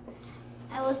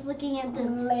 I was looking at the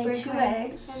Lay bird 2 cards,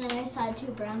 eggs. and then I saw 2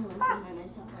 brown ones, and then I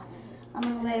saw that was it. I'm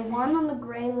gonna lay 1 on the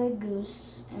gray-legged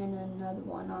goose and another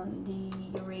one on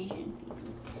the Eurasian phoebe.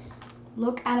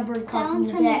 Look at a bird That card from one's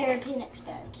the from the deck. European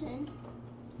expansion.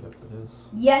 Yep, it is.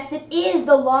 Yes, it is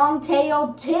the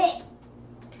long-tailed tit.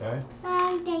 Okay.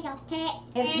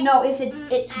 If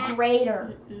it's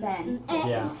greater than.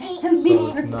 Yeah. So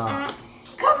it's not.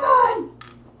 Come on.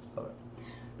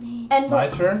 And My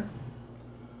turn?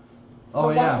 Oh,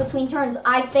 but yeah. once between turns,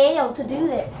 I failed to do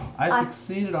it. I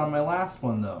succeeded on my last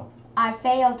one, though. I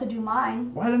failed to do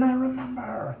mine. Why didn't I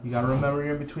remember? You gotta remember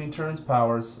your in between turns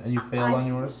powers, and you failed on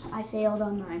yours? I failed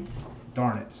on mine.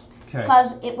 Darn it. Okay.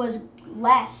 Because it was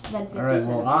less than 50 Alright,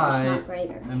 well, not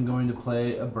greater. I'm going to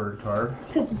play a bird card.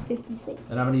 Because it's 56.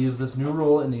 And I'm going to use this new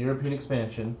rule in the European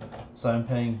expansion. So I'm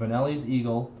playing Benelli's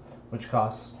Eagle, which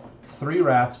costs 3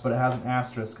 rats, but it has an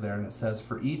asterisk there, and it says,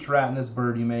 for each rat in this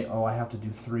bird you may... Oh, I have to do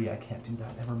 3. I can't do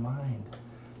that. Never mind.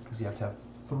 Because you have to have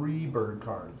 3 bird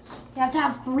cards. You have to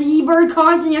have 3 bird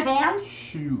cards in your hand?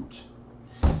 Shoot.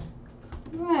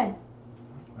 Good.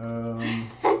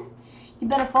 You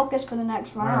better focus for the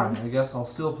next round. Alright, I guess I'll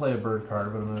still play a bird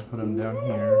card, but I'm going to put them down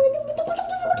here.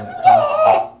 And it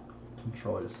costs...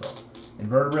 Control yourself.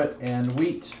 Invertebrate and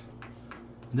wheat.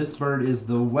 This bird is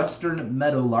the western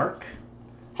meadowlark.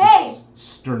 Hey!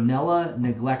 It's Sternella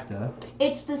neglecta.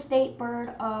 It's the state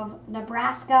bird of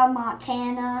Nebraska,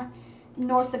 Montana,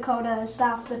 North Dakota,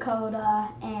 South Dakota,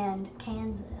 and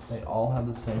Kansas. They all have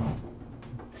the same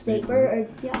State bird?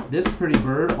 Yeah. This pretty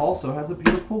bird also has a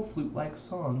beautiful flute-like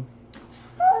song.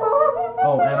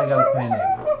 Oh, and I gotta pay an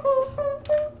egg.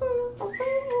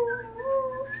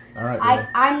 Alright, Brynna.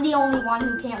 I'm the only one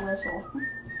who can't whistle.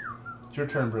 It's your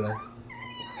turn, Brynna.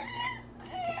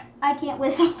 I can't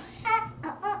whistle.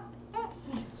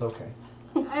 It's okay.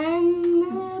 I'm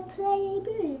gonna play a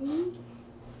bird.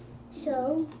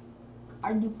 So,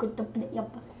 Are you good to play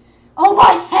up? Oh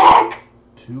my heck!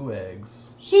 2 eggs.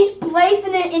 She's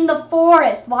placing it in the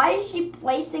forest. Why is she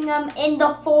placing them in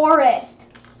the forest?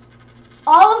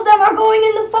 All of them are going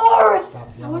in the forest. Stop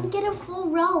I want to yelling. get a full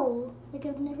row, like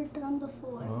I've never done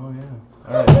before. Oh, yeah.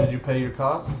 Alright, did you pay your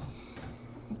cost?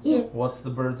 Yeah. What's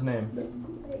the bird's name?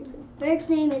 Bird's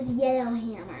name is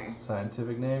Yellowhammer.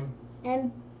 Scientific name?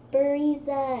 And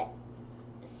Brynna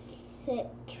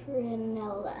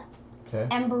citronella. Okay.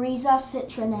 Emberiza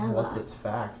citronella. What's its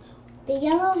fact? The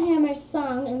Yellowhammer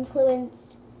song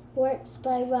influenced works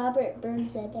by Robert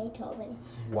Burns and Beethoven.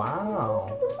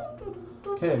 Wow.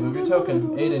 Okay, move your token.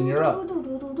 Aidyn, you're up.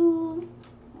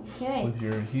 Okay. With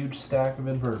your huge stack of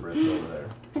invertebrates over there.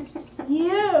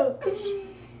 Huge!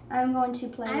 I'm going to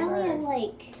play I only have bird.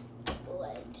 like 1,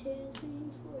 2, 3,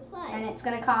 4, 5. And it's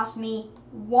going to cost me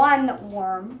 1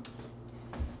 worm.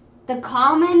 The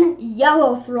common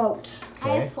yellow throat. I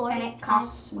Okay. have 4. And it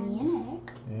costs me an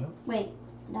egg. Yeah. Wait,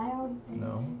 did I already?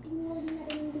 No.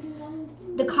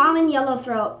 The common yellow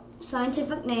throat.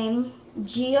 Scientific name,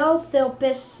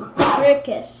 Geothilpus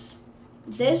tricus.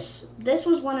 This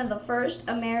was one of the first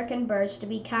American birds to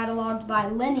be cataloged by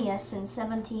Linnaeus in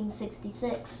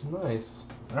 1766. Nice.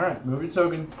 Alright, move your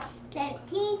token.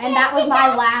 17. And that was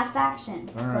my last action.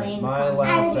 Alright, playing my the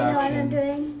last I already know what I'm action.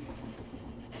 doing.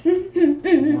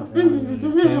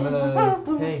 Okay, I'm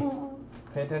gonna... Hey,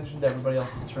 pay attention to everybody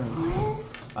else's turns.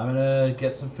 I'm gonna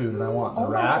get some food, and I want the Oh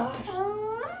my rat.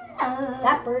 gosh.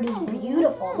 That bird is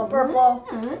beautiful. The purple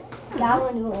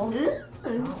gallinule.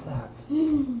 Stop that.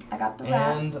 I got the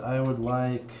rat. And I would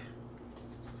like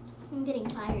I'm getting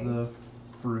tired. the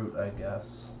fruit, I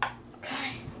guess.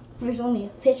 There's only a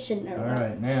fish in there.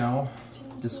 Alright, now,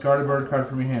 discard a bird card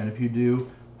from your hand. If you do,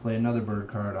 play another bird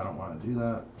card. I don't want to do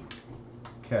that.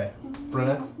 Okay,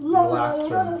 Brynna, your last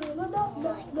turn.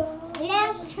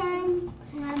 Last turn.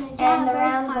 And the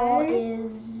round goal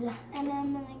is And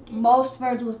I'm gonna get. most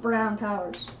birds with brown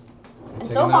powers. And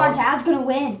Take so it far, out. Tad's gonna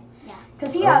win. Yeah.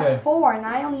 Because he Okay. has 4 and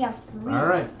I only have 3.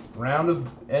 Alright, round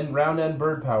end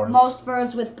bird powers. Most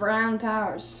birds with brown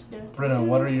powers. Brynna,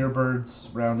 what are your bird's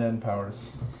round end powers?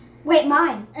 Wait,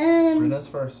 mine. Brynna's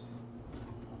first.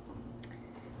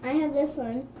 I have this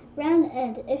one. Round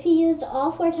end. If you used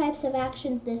all 4 types of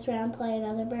actions this round, play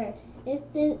another bird.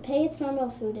 Pay its normal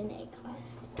food and egg cost.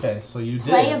 Okay, so you did.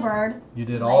 Play a bird. You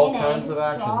did play all an kinds egg,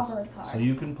 of draw a actions. bird card. So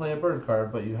you can play a bird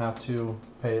card, but you have to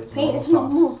pay its Pay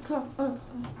normal its cost. normal.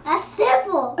 That's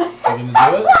simple. Are you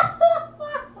gonna do it?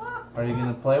 Are you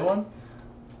gonna play one?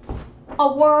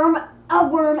 A worm,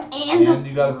 and And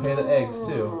you gotta pay the eggs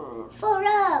too. Full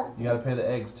row. You gotta pay the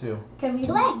eggs too. Can we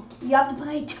 2 eggs. You have to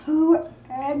play 2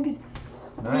 eggs.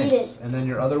 Read Nice. And then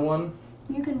your other one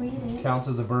You can read it. counts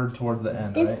as a bird toward the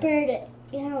end, This right? bird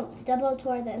counts double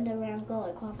toward the end of round goal.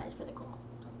 It qualifies for the goal.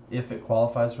 if it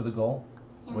qualifies for the goal,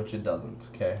 Yeah. which it doesn't.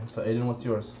 Okay, so Aiden, what's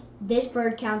yours? This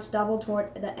bird counts double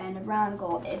toward the end of round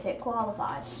goal if it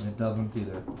qualifies. It doesn't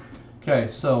either. Okay,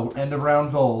 so end of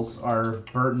round goals are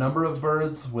number of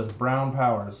birds with brown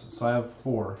powers. So I have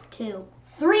 4. 2.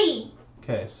 3.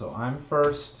 Okay, so I'm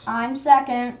first. I'm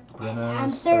second. Brynna I'm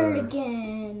is third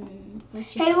again.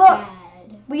 Which is Hey, look. sad.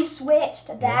 We switched.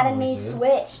 Dad Yeah, and we me did.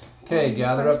 switched. Okay,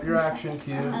 gather First up your and action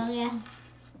second. cues. Oh yeah.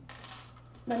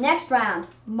 The next round,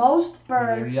 most You're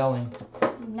birds. yelling.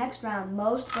 Next round,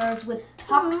 most birds with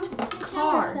tucked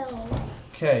cards.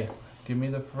 Okay, give me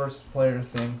the first player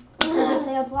thing.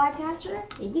 Scissor-tailed flycatcher.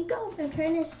 There you go. I'm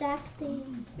trying to stack these.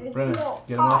 Brynna,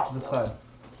 get them off to the side.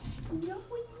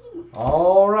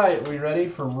 All right, we ready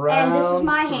for round And this is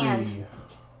my 3? hand.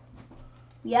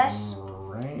 Yes,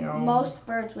 Round most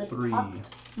birds with 3.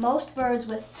 Most birds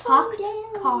with tucked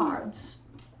down. cards.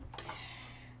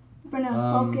 Brynna,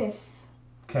 focus.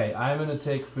 Okay, I'm gonna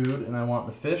take food, and I want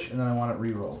the fish, and then I want it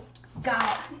re-rolled.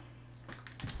 Got it.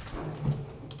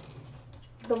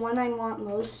 The one I want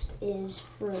most is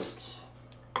fruit.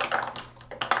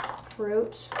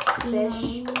 Fruit,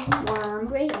 fish, worm,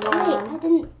 Great. Wait, worm, I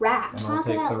didn't rat. And I'll talk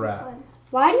take about the this rat. one.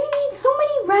 Why do you need so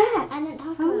many rats? I didn't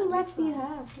talk How many about rats this do you one.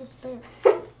 have? This bird.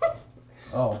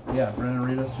 Oh, yeah, Brynna,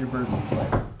 read us your bird you play.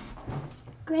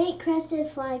 Great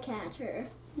crested flycatcher.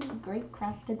 Great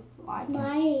crested fly.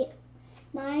 My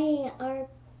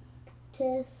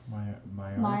arctis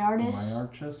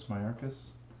Myarchus?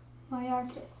 Myarchus.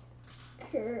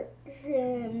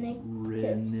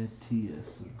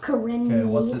 Rhinitius. Corinne. Okay,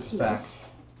 what's its fact?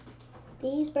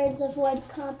 These birds avoid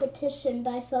competition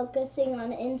by focusing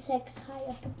on insects high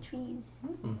up in trees.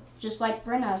 Just like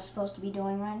Brynna is supposed to be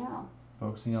doing right now.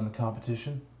 Focusing on the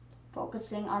competition?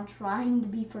 Focusing on trying to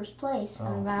be first place Oh.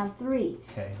 on round 3.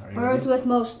 Okay, are you Birds ready? with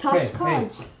most tucked Okay, hey.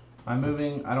 cards. I'm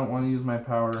moving. I don't want to use my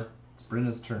power. It's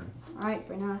Brynna's turn. Alright,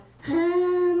 Brynna.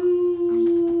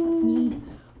 Need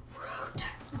Fruit.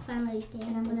 I finally stand.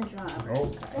 And I'm gonna draw a bird.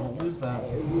 Oh, don't lose that.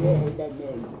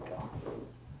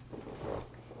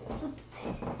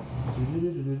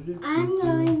 I'm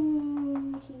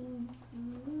going to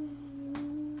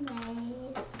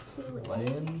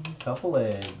Laying a couple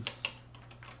eggs.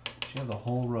 She has a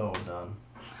whole row done.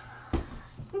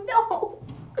 No!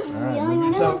 Alright, move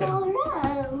your token.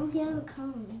 We have a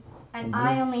cone. And Move-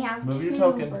 I only have move your 2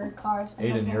 token. bird cards. I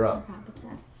Aiden, don't you're have up. their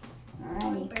habitat. My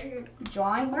Alrighty. bird.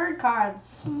 Drawing bird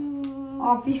cards.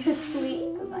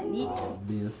 Obviously, because I need to.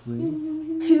 Obviously.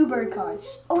 2 bird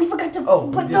cards. Oh, we forgot to Oh,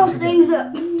 we put did those forget. things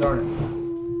up.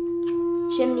 Darn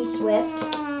Chimney Swift,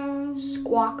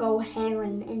 Squawko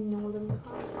Heron, and Northern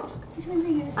Goshawk. Which ones are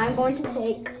yours? I'm going to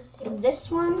take this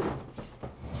one,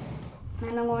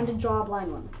 and I'm going to draw a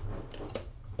blind one.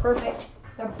 Perfect.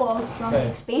 They're both from the Okay.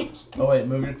 expansion. it. Oh wait,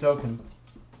 move your token.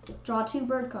 Draw 2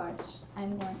 bird cards.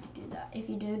 I'm going to do that. If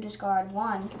you do, discard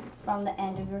 1 from the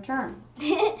end of your turn.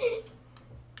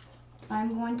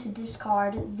 I'm going to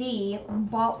discard the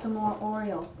Baltimore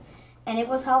Oriole. And it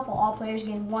was helpful. All players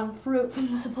gain 1 fruit from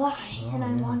the supply. And I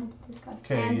yeah. wanted to discard.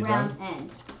 Okay, and you round done?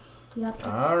 end. Yep.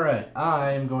 Alright,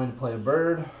 I am going to play a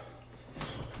bird.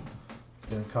 It's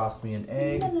going to cost me an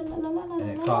egg, and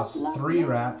it costs 3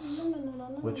 rats,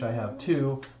 which I have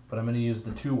 2, but I'm going to use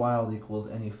the 2 wild equals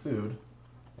any food,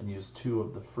 and use 2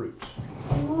 of the fruit.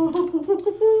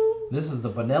 This is the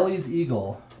Bonelli's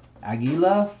eagle,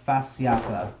 Aguila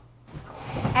fasciata.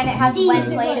 And it has See, when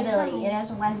says- played ability. It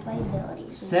has a when played ability.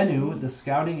 Senu, the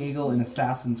scouting eagle in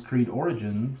Assassin's Creed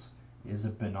Origins, is a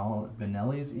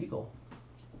Bonelli's eagle.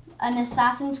 An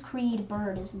Assassin's Creed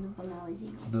bird is in the Bonelli's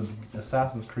eagle. The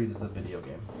Assassin's Creed is a video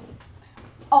game.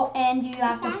 Oh, and you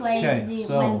have to play Okay, the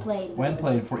so when played. when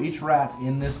played, for each rat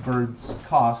in this bird's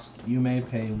cost, you may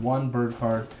pay 1 bird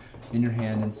card in your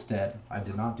hand instead. I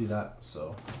did not do that,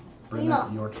 so Brynna,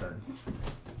 No. your turn.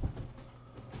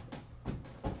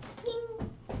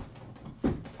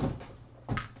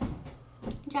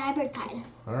 Dry bird card.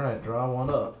 All right, draw one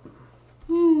up.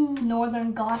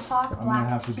 Northern Goshawk, I'm gonna Black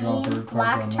have to draw Tame, bird cards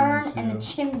Black on Tern, mine, and the too.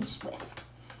 Chimney Swift.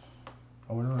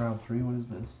 Oh, we're in round 3. What is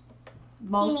this?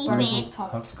 Most Chimney birds Swift. with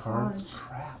tucked Tucked cards. cards.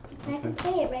 Crap. I can Okay.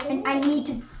 play it right And away. I need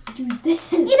to do this.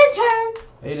 It's a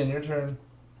turn. Aiden, your turn.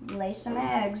 Lay some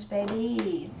eggs,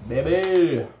 baby.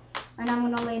 Baby. And I'm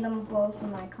gonna lay them both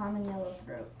in my common yellow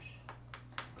fruit.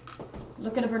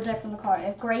 Look at a bird deck from the card.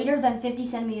 If greater than 50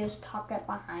 centimeters, tuck it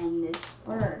behind this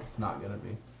bird. It's not gonna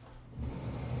be.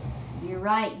 You're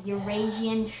right,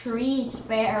 Eurasian tree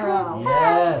sparrow.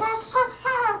 Yes.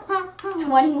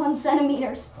 21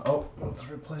 centimeters. Oh, let's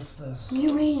replace this.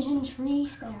 Eurasian tree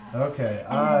sparrow. Okay,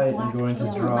 I am going to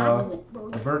draw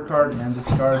a bird card and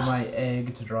discard my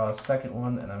egg to draw a second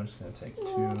one, and I'm just going to take 2.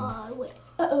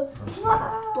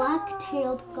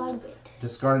 Black-tailed godwit.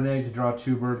 Discard an egg to draw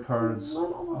 2 bird cards.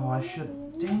 Oh, I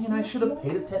should. Dang it! I should have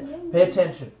pay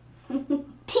attention.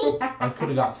 I could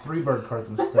have got 3 bird cards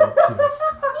instead of 2.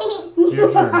 It's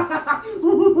your turn.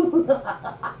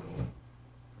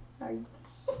 Sorry.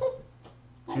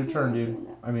 It's your turn, dude.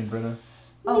 I mean, Brynna.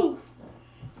 Oh.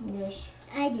 Yes.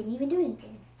 I didn't even do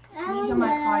anything. These are my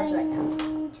cards right now.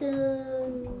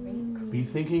 Be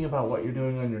thinking about what you're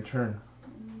doing on your turn.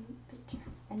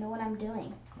 I know what I'm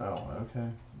doing. Oh, okay.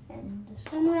 And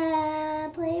I'm gonna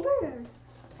play a bird.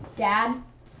 Dad,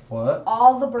 What?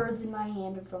 all the birds in my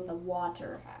hand are from the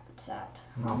water habitat.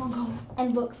 Nice.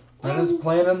 And look, Brynna's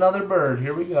playing another bird.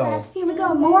 Here we go. here we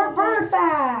go. More bird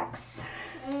facts.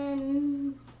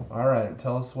 All right,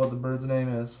 tell us what the bird's name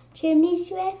is. Chimney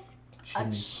swift.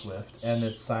 Chimney Swift. And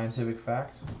its scientific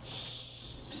fact?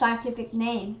 Scientific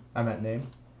name. I meant name.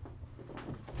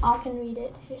 I can read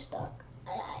it if you're stuck.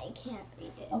 I can't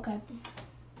read it. Okay.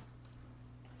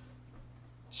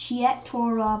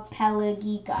 Chiatora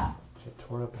pelagica.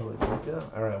 Chiatora pelagica.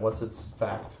 All right, what's its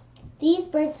fact? These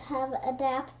birds have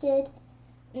adapted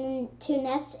to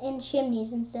nest in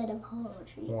chimneys instead of hollow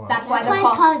trees. Wow. That's why That's they're why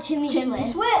it's called called chimney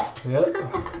swift. Swift. Yep.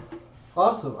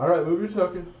 Awesome. All right, move your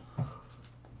token.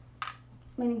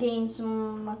 I'm gonna gain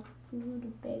some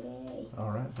food, baby.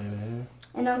 All right, baby.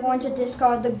 And I'm going to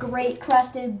discard the great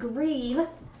crested grebe.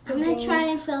 I'm gonna try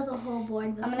and fill the whole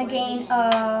board. I'm gonna gain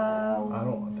I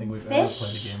don't think we've ever fish.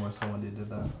 played a game where someone did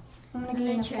that. I'm gonna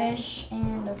gain a try. fish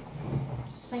and a.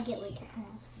 I get like a half.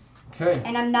 Okay.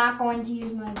 And I'm not going to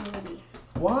use my ability.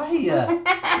 Why?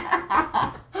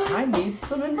 I need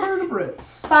some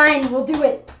invertebrates. Fine, we'll do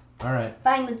it. All right.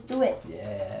 Fine, let's do it.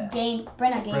 Yeah. Brynna, gain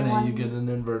Brynna, one. you get an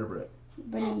invertebrate.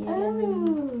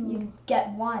 Brynna, you get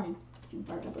one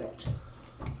invertebrate.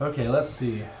 Okay, let's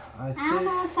see. I I don't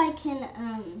know think if I can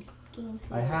gain food.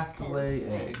 I have to lay 'cause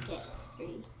I eggs. get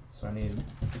 3. So I need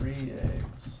 3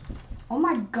 eggs. Oh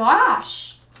my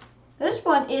gosh. This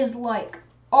one is like,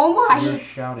 oh You're my.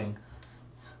 shouting.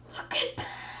 Look at that.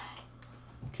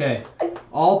 Okay.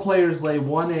 All players lay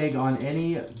 1 egg on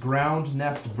any ground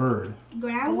nest bird.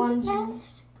 Ground ones-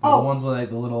 nest? Oh. The ones with like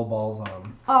the little balls on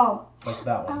them, Oh, like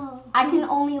that one. Oh. I can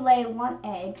only lay 1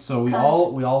 egg. So we 'cause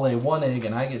all lay 1 egg,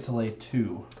 and I get to lay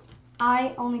 2.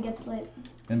 I only get to lay.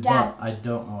 And Dad. but I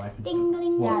don't know I can. Ding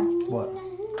ding What? ding. What?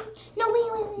 No,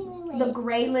 wait. The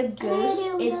gray-legged goose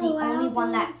is the only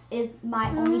one that is my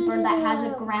only bird that has a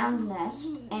ground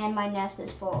nest, and my nest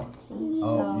is full. See?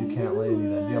 Oh, so. you can't lay any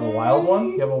of that. Do you have a wild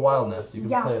one? You have a wild nest. You can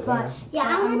Yeah, play it but there. Yeah, but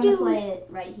I'm I'm gonna gonna do play it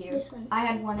right here. this one. I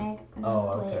had 1 egg. And I'm Oh,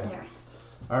 gonna play it okay. there.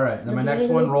 All right. Then my next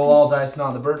one. Roll all dice,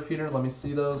 not the bird feeder. Let me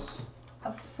see those.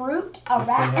 A fruit, a If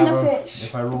they rat, and have a fish.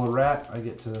 If I roll a rat, I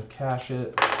get to cash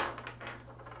it.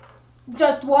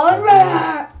 Just 1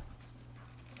 rat.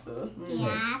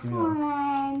 Just give me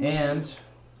that. And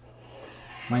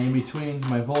my in-betweens,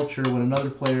 my vulture, when another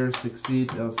player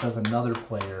succeeds, it says another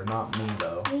player, not me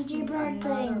though. Read your bird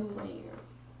thing.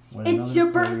 When It's another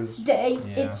your player's- birthday.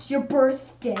 Yeah. It's your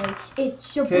birthday.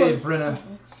 It's your Okay, birthday. Brynna.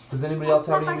 Does anybody else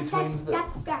have any in-betweens? That...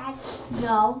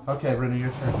 No, Okay, Brynna,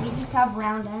 your turn. we just have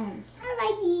round ends.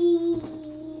 Alrighty.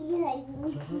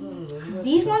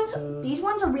 These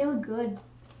ones are really good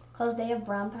because they have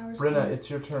brown powers. Brynna, and it's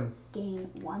your turn. gain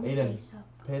 1 Aidyn. face up.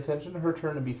 Pay attention to her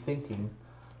turn and be thinking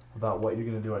about what you're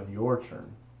going to do on your turn.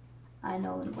 I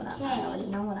know what I already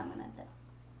know what I'm gonna do.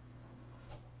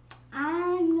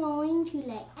 I'm going to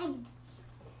lay eggs.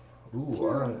 Ooh, 2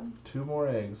 all of right. them. 2 more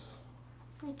eggs.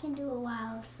 I can do a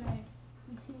wild bird.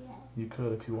 You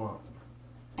could if you want.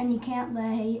 And you can't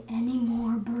lay any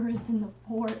more birds in the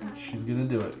fort. She's going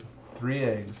to do it. 3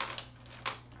 eggs.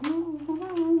 I'm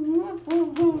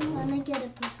gonna get a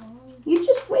purple. You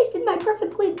just wasted my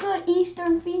perfectly good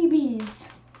Eastern Phoebes.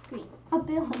 Green.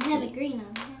 Ability. I have a green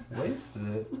on. Wasted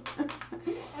it.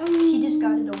 She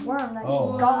discarded a worm that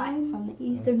Oh. she got from the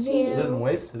Eastern You Phoebes. didn't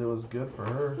waste it. It was good for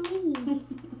her.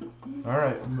 All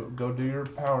right, go do your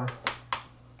power.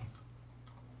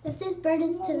 If this bird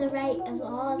is to the right of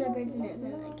all other birds in it,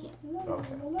 then I can't.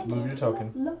 Okay, move your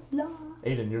token.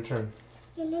 Aidyn, your turn.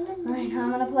 Alright, I'm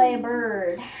gonna play a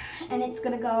bird. And it's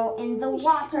gonna go in the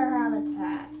water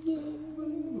habitat.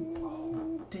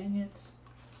 Dang it.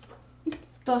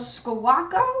 The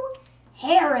squawko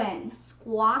heron.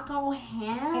 Squawko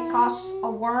Harry. It costs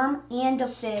a worm and a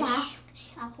fish.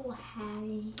 Squawko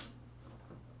Harry.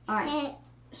 Alright,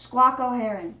 squawko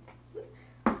heron.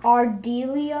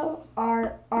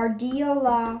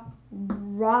 Ardiola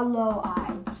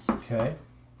Ralloides. Okay.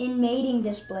 In mating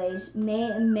displays,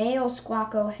 male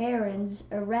squawko herons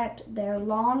erect their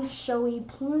long, showy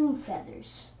plume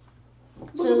feathers.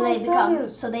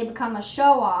 So they become a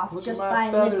show off just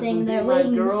by lifting their wings.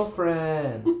 My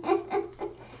girlfriend.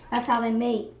 That's how they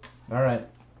mate. All right.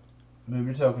 Move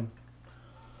your token.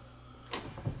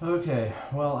 Okay.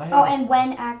 Well, I have. Oh, and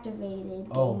when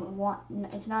activated, gain one.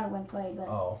 It's not a when played,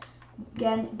 but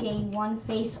gain one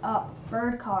face-up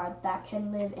bird card that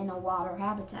can live in a water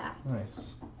habitat.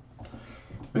 Nice.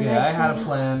 Okay, I had a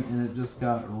plan and it just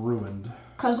got ruined.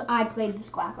 Cause I played the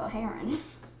squawko heron.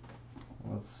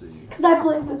 Let's see. Cause I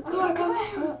played the squawko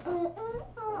heron.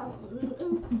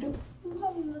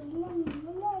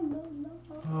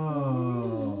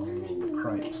 Oh,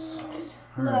 cripes.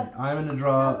 Alright, I'm going to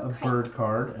draw a bird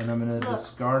card, and I'm going to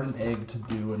discard an egg to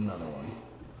do another one.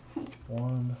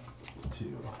 1,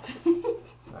 2.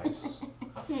 Nice.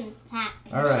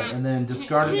 Alright, and then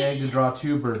discard an egg to draw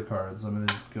 2 bird cards. I'm going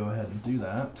to go ahead and do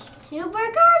that. 2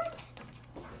 bird cards?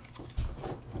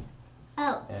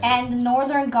 Oh. And the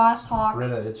northern goshawk.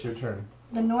 Brynna, it's your turn.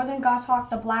 The northern goshawk,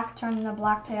 the black tern, and the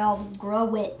black-tailed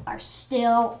growit are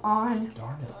still on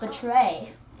the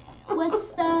tray.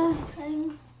 What's the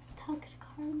tucked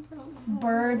cards on?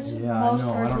 Birds. Yeah, I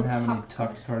know. I don't have any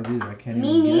tucked cards either. I can't Me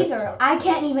even neither. get tucked I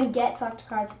can't even get tucked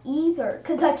cards either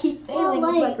because I keep failing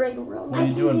with my great roll. What are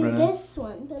you doing, Brynna? This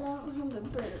one, but I don't have a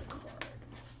bird card.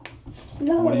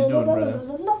 What are you doing, Brynna?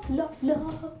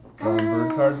 Drawing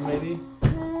bird cards, maybe?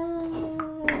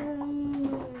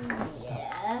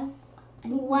 Yeah.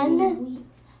 One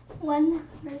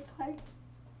bird card.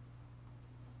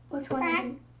 Which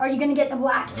one? Are you gonna get the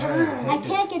black tern? I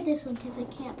can't get this one because I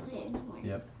can't play it anymore.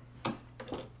 Yep.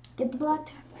 Get the black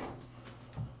tern.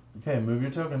 Okay, move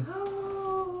your token.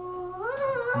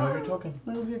 Move your token.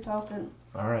 Move your token.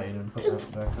 Alright, and put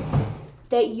that back up.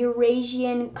 The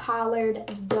Eurasian collared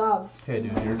dove. Okay,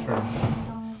 dude, your turn.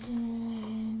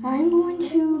 I'm going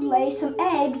to lay some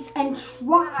eggs and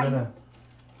try. Brynna.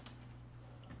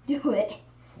 Do it.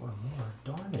 One more.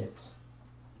 Darn it.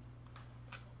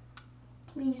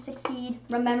 Please succeed.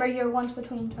 Remember your once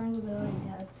between turns ability,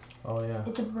 Dad. Oh, yeah.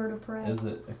 It's a bird of prey. Is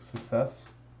it a success?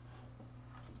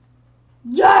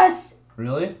 Yes!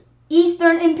 Really?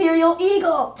 Eastern Imperial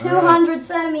Eagle, 200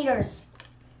 centimeters.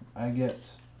 I get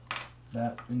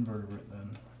that invertebrate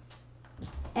then.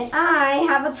 And I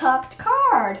have a tucked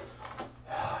card.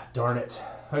 Darn it.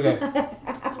 Okay.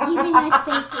 Keeping my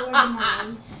space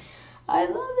organized. I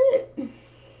love it.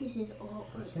 This is all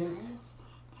I think organized.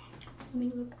 Let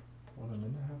me look. what I'm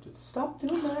gonna have to stop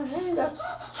doing that. Hey, that's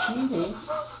cheating.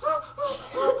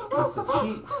 That's a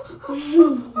cheat.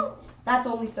 That's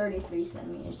only 33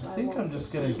 centimeters. So I think won't I'm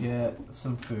just gonna succeed. get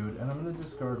some food and I'm gonna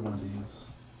discard one of these.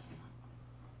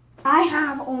 I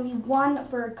have only one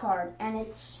bird card, and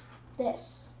it's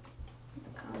this.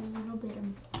 Got a little bit of.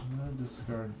 I'm gonna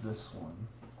discard this one.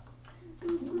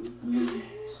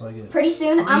 So I get Pretty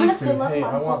soon, I'm gonna food. fill up Hey,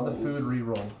 my I want the bowl. food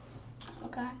re-rolled.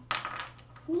 Okay.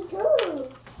 Me too. Oh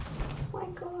my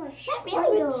gosh. That Why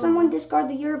really would goes. someone discard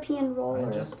the European roller?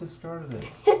 I just discarded it.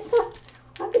 It's a.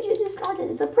 How could you discard it?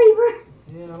 It's a pretty bird.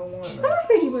 Yeah, I don't want I'm that. a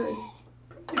pretty bird.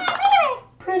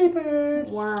 Pretty bird.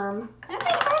 Worm.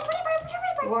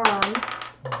 Worm. Oh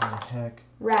my heck.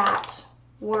 Rat.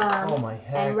 Worm. Oh my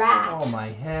heck. And rat. Oh my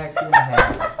heck and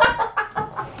heck.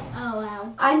 Oh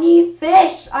wow. I need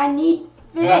fish. I need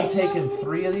fish. And I'm taking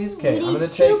 3 of these. Okay, You I'm gonna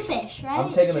need 2 take. fish, right?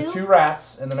 I'm taking the 2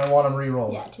 rats and then I want them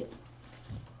re-rolled. Yeah, 2.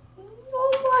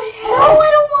 Oh my No,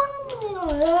 I don't want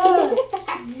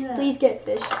them. Please get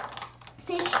fish.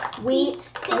 Fish. Wheat.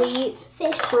 Fish. Wheat.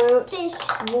 Fish. Fruit. Fish.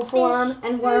 Wolf worm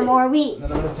and worm or wheat. And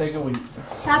then I'm gonna take a wheat.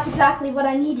 That's exactly what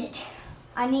I needed.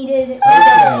 I needed Okay,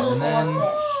 either wheat and then or fish.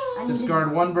 I needed-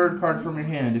 discard 1 bird card from your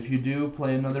hand. If you do,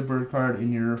 play another bird card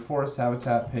in your forest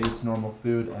habitat. Pay its normal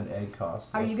food and egg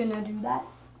cost. Are you gonna do that?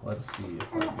 Let's see if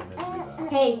I'm gonna do that.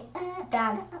 Hey,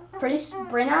 Dad.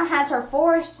 Brynna has her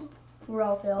forest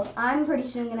row filled. I'm pretty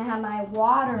soon gonna have my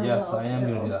water Yes, row I am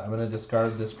gonna filled. do that. I'm gonna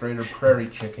discard this greater prairie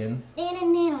chicken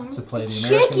to play the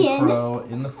American Chicken? crow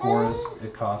in the forest.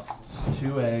 It costs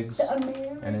 2 eggs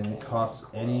and it costs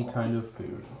any kind of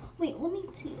food. Wait, let me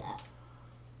see that.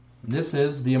 This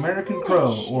is the American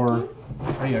crow, or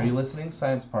are you listening?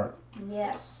 Science part.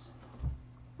 Yes.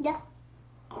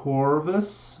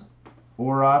 Corvus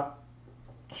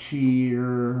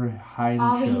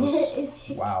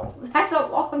orachirhynchos. Wow. That's a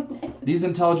long name. These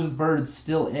intelligent birds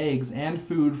steal eggs and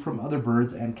food from other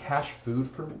birds and cache food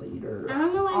for later. I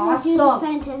don't know why they do the Awesome.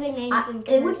 scientific names in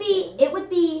It would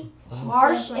be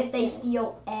harsh like if they this.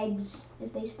 steal eggs.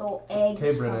 If they stole eggs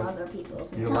Okay, from Brynna. other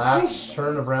people's. Your last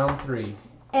turn of round 3.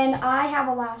 And I have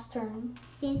a last turn.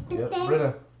 Yep,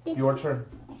 Brynna, your turn.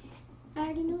 I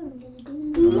already know what I'm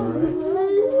gonna do. Alright.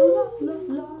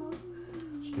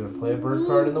 She's gonna play a bird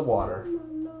card in the water.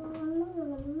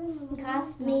 It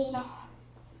cost me a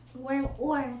worm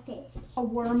or a fish. A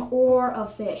worm or a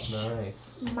fish.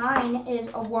 Nice. Mine is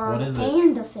a worm What is it?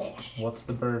 and a fish. What's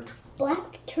the bird?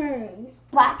 Black tern.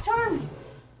 Black tern.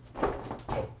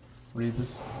 Read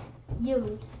this. You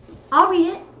read. I'll read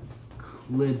it.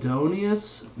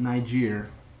 Clydonius niger.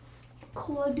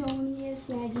 Clydonius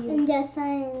Niger. And the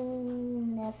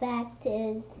sign fact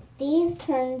is these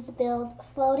terns build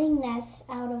floating nests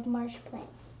out of marsh plants.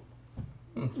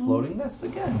 Floating nests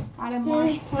again. Out of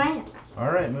marsh plants.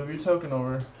 Alright, move your token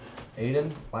over. Aidyn,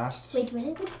 last Wait, what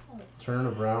is it? turn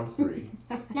of round 3.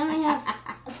 Now I have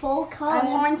a full color. I'm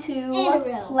going And a to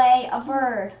row. play a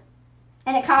bird.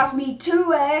 And it cost me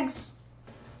 2 eggs.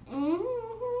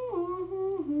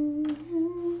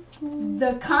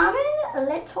 The common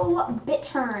little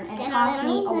bittern. And it cost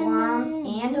me a worm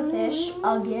and a fish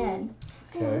again.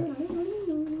 Okay.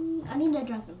 I need to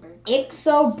draw some birds.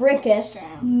 Ixobricus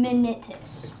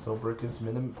minitus. Exobricus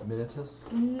minitus.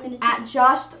 At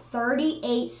just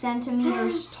 38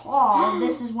 centimeters tall,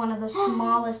 this is one of the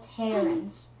smallest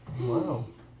herons. Wow.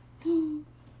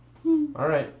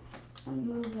 Alright.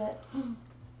 Move it.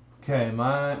 Okay,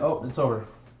 oh, it's over.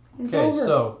 It's Okay, over.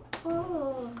 so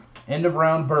Oh. end of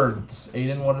round birds.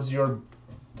 Aidyn, what does your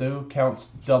do? Counts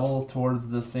double towards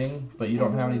the thing, but you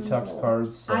don't have any tucked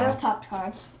cards. So. I have tucked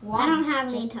cards. I don't have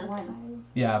any Just tucked one. cards.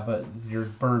 Yeah, but your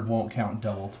bird won't count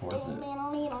double towards it.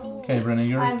 Okay, Brynna,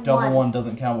 your I have double one. one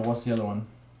doesn't count, but what's the other one?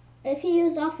 If you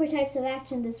used all 4 types of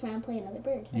action this round, play another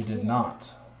bird. You did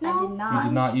not. I did You not.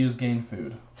 did not use gain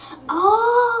food.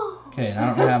 Oh! Okay, I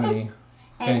don't have any.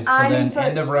 Okay, And so I'm then in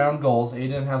end of first. round goals.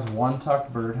 Aidyn has 1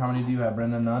 tucked bird. How many do you have,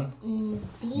 Brynna? None?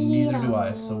 Neither do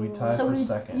I, so we tie So for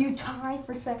second. you tie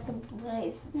for second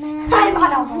place. I'm I'm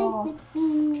on a roll.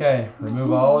 Okay,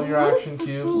 remove all of your action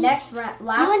cubes. Next round,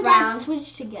 last One round,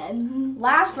 switched again.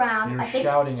 last round. You're I think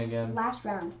shouting again. last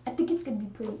round. I think it's gonna be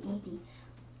pretty easy.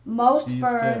 Most These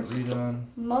birds, get redone.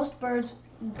 most birds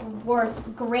worth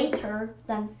greater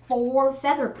than 4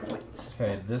 feather points.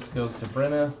 Okay, this goes to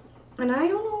Brynna, And I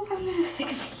don't know if I'm gonna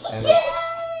succeed.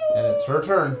 and it's her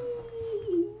turn.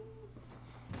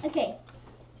 Okay.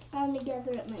 I'm gonna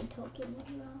gather up my tokens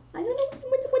now. I don't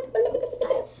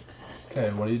know. Okay,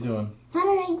 what are you doing? What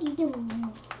are you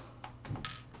doing?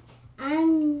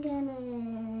 I'm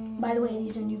gonna. By the way,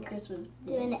 these are new Christmas.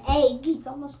 do an egg It's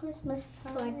almost Christmas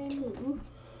for time. 2.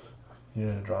 You're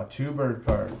gonna draw 2 bird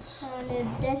cards. I'm gonna do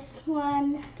this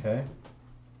one Okay.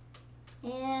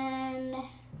 and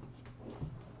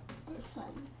this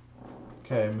one.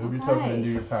 Okay, move your token and do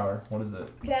your power. What is it?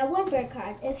 Draw 1 bird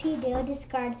card. If you do,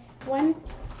 discard 1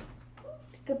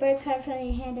 bird card from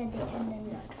your hand at the end of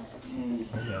your turn.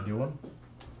 Okay, do one.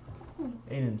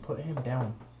 Aidyn, put him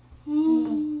down.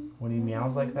 Hmm. When he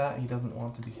meows like that, he doesn't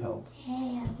want to be held.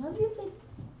 Hey, I love you, baby.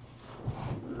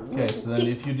 Okay, so then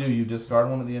if you do, you discard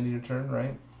one at the end of your turn,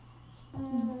 right?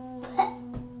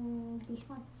 This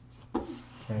one.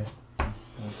 Okay.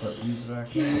 We'll put these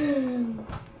back in.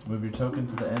 Move your token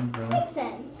to the end, Brynna.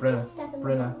 Vixen. Brynna, Step in the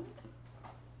Brynna. box.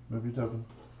 Move your token.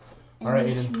 Alright,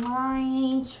 It's Aidyn.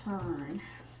 my turn.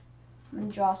 I'm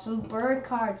gonna draw some bird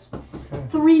cards. Okay.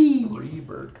 3. 3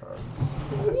 bird cards.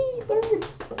 3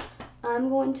 birds. I'm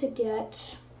going to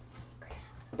get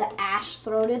the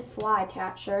ash-throated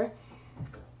flycatcher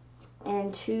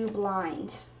and 2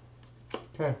 blind.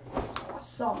 Okay,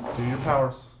 So, do your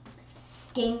powers.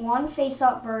 gain 1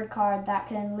 face-up bird card that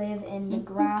can live in the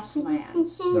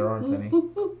grasslands. There aren't any.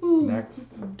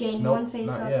 Next. Gain Nope, 1 not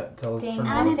face-up. yet. Tell us Gain turn.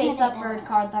 I'm 1 gonna face-up put it bird down.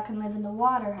 card that can live in the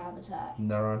water habitat.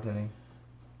 There aren't any.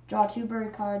 Draw 2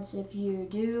 bird cards. If you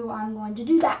do, I'm going to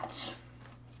do that.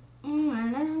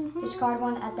 Discard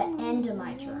 1 at the end of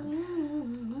my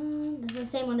turn. It's the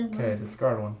same one as Okay, mine.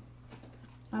 discard one.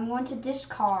 I'm going to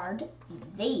discard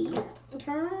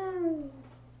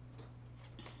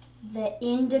the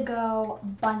indigo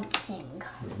bunting.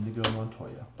 The Indigo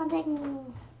Montoya.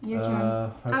 Your turn.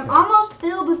 Okay. I'm almost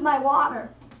filled with my water.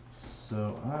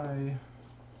 So I.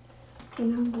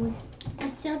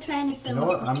 I'm still trying to You fill know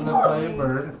what? up I'm gonna play a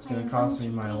bird. It's gonna cost me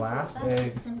my last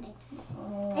egg. I'm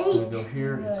gonna go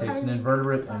here. It takes an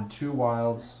invertebrate and 2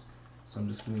 wilds. So I'm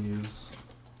just gonna use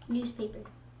Newspaper.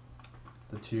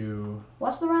 the 2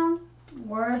 What's the round?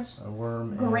 Words a worm.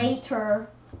 And... greater.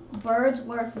 Birds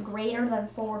worth greater than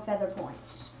 4 feather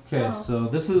points. Okay, so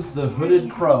this is the hooded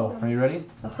crow. Are you ready?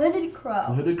 A hooded The crow.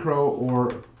 hooded crow,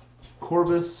 or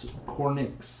Corvus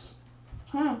cornix.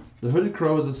 The hooded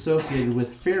crow is associated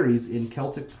with fairies in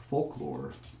Celtic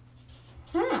folklore.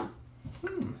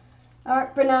 All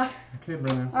right, Brynna. Okay,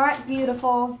 Brynna. All right,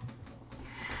 beautiful.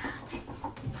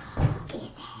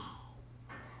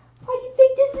 Why do you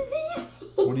think this is easy?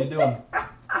 What are you doing?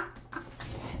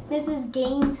 This is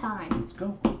game time. Let's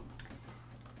go.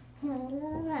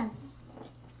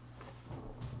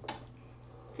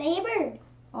 Say a bird.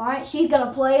 All right, she's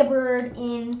gonna play a bird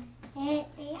in It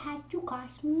has to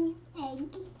cost me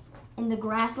egg. in the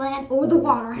grassland or the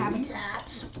water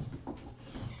habitat.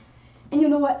 And you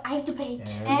know what? I have to pay And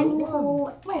 10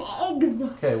 whole eggs.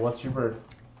 Okay, what's your bird?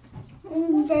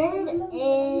 Bird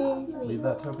is. Leave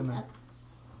that token there.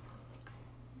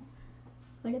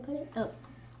 Where did I put it? Oh,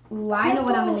 Ooh, I know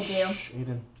what I'm gonna do. Shh,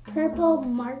 Aidyn. purple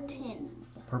martin.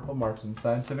 Purple martin.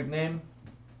 Scientific name?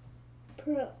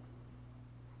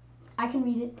 I can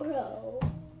read it. Bro,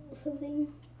 something.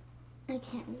 I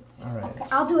can't read. All right. Okay,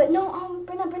 I'll do it. No,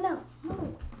 Brynna.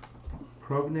 No.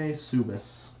 Progne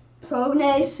subis.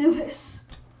 Progne subis.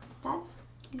 That's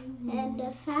And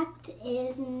the fact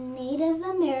is, Native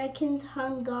Americans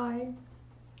hung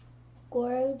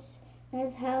gourds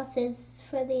as houses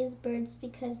for these birds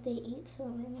because they eat so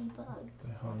many bugs.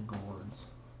 They hung gourds.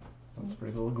 That's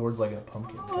pretty cool. Gourds like a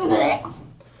pumpkin.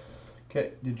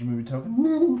 Okay, did you move your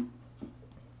token?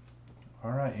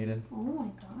 All right, Aidyn. Oh my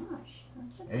gosh.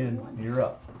 That's a good Aidyn, one. you're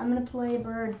up. I'm gonna play a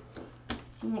bird.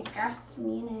 And it costs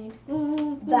me an egg.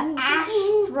 The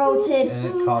ash-throated And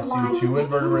it costs you 2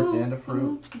 invertebrates and a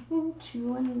fruit.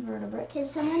 2 invertebrates. Can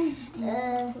someone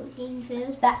gain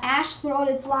food? The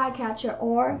ash-throated flycatcher,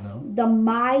 or No. the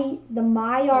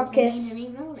Myarchus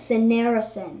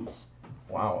cinericens.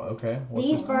 Wow, okay. What's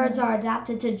These this? birds are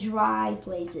adapted to dry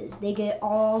places. They get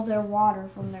all their water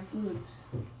from their food.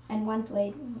 And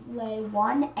lay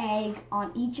 1 egg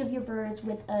on each of your birds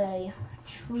with a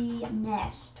tree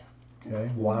nest. Okay,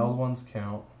 wild ones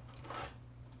count.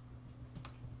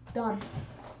 Done.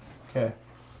 Okay.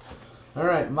 All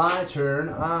right, my turn.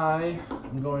 I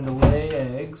am going to lay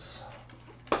eggs.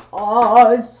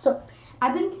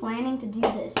 I've been planning to do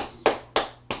this.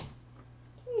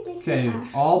 Okay,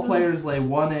 all players lay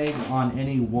 1 egg on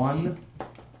any 1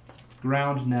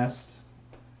 ground nest.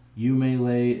 You may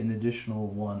lay an additional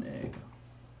 1 egg.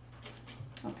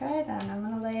 Okay, then I'm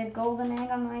gonna lay a golden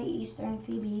egg on my eastern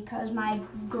phoebe because my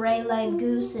gray-legged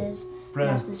goose's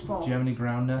nest is full. Do you have any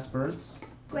ground nest birds?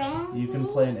 Ground. You can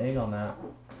play an egg on that,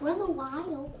 For the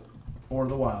wild. or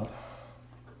the wild.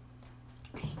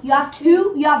 You have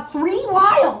 3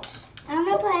 wilds. I'm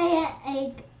gonna play an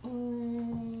egg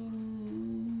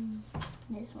on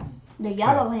this one. The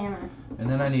yellow hammer. And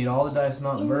then I need all the dice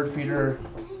not in the bird feeder.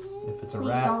 If it's a Please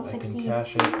rat, don't I succeed. can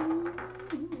cash it.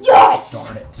 Yes!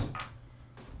 Darn it.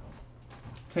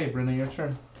 Okay, Brynna, your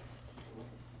turn.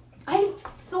 I have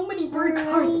so many bird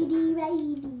cards.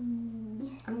 Righty.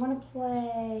 I'm gonna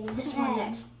play this one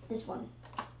next. This one.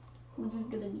 I'm just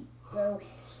gonna go.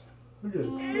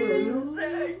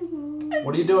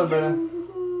 What are you doing, Brynna?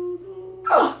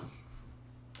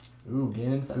 Ooh,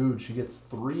 gaining food. She gets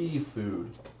 3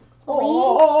 food.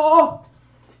 Oh!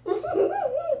 Fruit.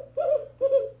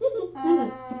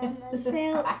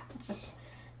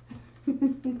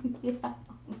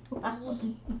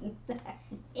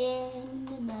 In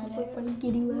another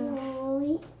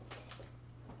Holy.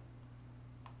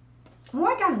 Oh,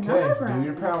 I got another Okay, do round.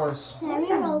 your powers. Have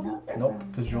you rolled it? Nope,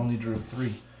 because you only drew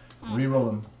 3. Reroll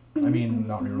them. I mean,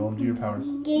 not reroll them. Do your powers.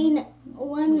 Gain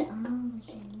 1.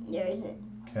 There is it.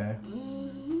 Okay.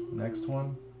 Next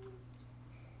one.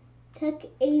 Took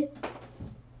a.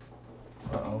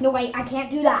 Uh-oh. No, wait, I can't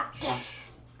do that. I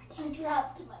can't do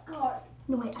that to my card.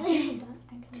 No, wait, I can't do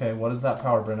that. Okay, what is that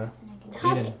power, Brynna?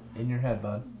 Aidyn, in your head,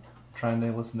 bud. Trying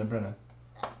to listen to Brynna.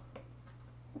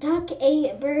 Tuck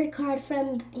a bird card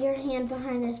from your hand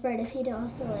behind this bird if you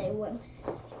also lay 1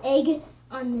 egg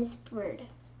on this bird.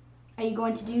 Are you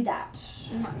going to do that?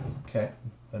 No. Okay,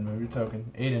 then move your token.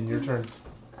 Aidyn, your turn.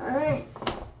 Alright.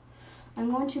 I'm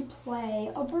going to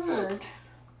play a bird.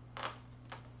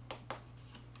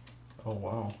 Oh,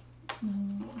 wow.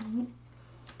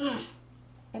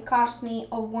 It cost me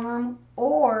a worm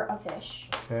or a fish.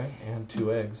 Okay, and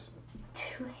 2 eggs.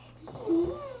 2 eggs.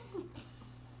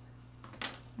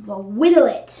 The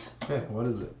Whittlet. Okay, what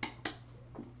is it?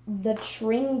 The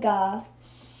Tringa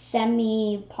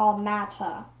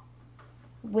semipalmata.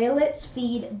 Willets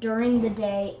feed during the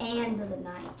day and the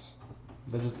night.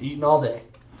 They're just eating all day.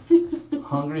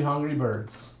 Hungry, hungry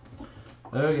birds.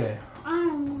 Okay.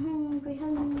 I'm hungry.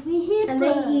 And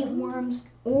they eat worms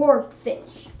or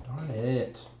fish. Darn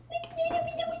it.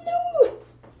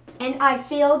 And I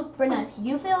filled, Brynna,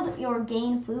 you filled your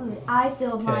gain food. I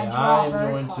filled my Okay, draw I'm bird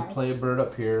going cards. to play a bird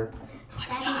up here.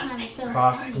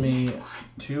 Costs me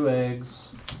 2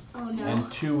 eggs Oh no.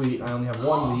 and 2 wheat. I only have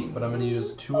 1 wheat, but I'm going to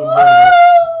use 2 invertebrates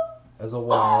as a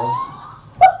wild.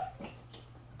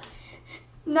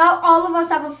 Now all of us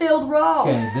have a filled row.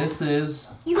 Okay, this is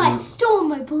You guys stole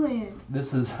my plan.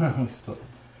 this is this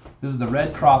is the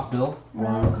red crossbill, or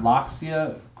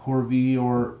Loxia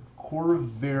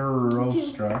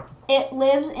corvirostra. It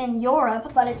lives in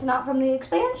Europe, but it's not from the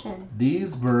expansion.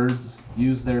 These birds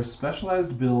use their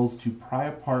specialized bills to pry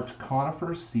apart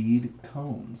conifer seed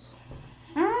cones.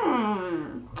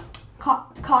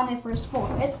 Coniferous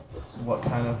forests. What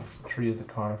kind of tree is a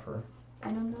conifer? I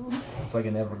don't know. It's like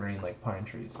an evergreen, like pine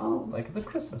trees. Oh. Like the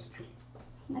Christmas tree.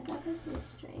 Like a Christmas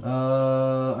tree.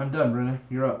 I'm done, Brynna.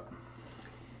 You're up.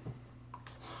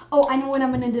 Oh, I know what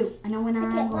I'm gonna do. I know when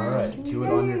I'm Second going. Alright, do it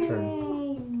on your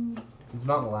turn. It's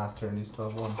not the last turn, you still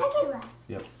have 1. Second last.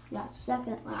 Yeah,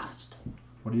 second last.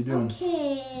 What are you doing?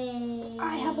 Okay.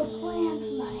 I have a plan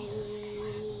for my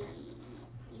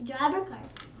You draw a bird card.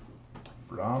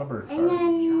 On a bird And card.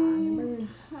 then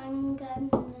I'm gonna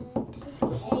take egg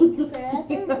for a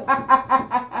third one.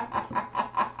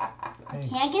 Hey,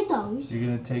 Can't get those. you're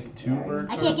gonna take 2 bird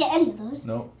I cards? can't get any of those.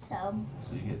 Nope. So,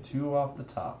 So you get 2 off the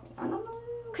top. I don't know.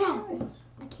 crap.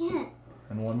 I can't.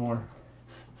 And 1 more.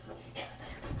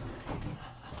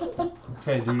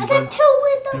 Okay, do I your, got 2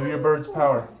 with do them. your bird's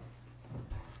power.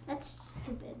 That's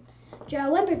stupid. Draw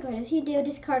 1 bird card. If you do,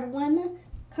 discard 1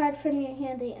 card from your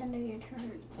hand at the end of your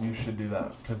turn. You should do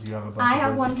that because you have a bunch I of have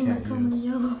birds one you from the can't common use.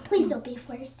 yellow. Please don't be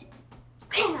first.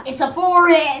 Crap. It's a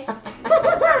forest.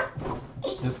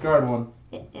 Discard 1.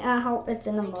 I hope it's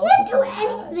in the I can't do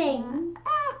anything.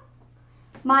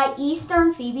 My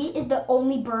eastern phoebe is the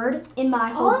only bird in my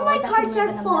whole All my board that cards can are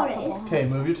live in a multiple forest. home. Okay,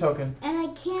 move your token. And I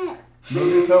can't.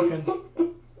 Move your token.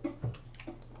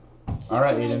 All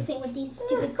right, do Aidyn. anything with these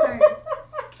stupid cards.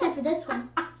 Except for this one.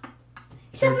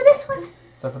 Except for this one.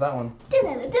 Except for that one.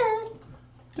 Da-da-da-da.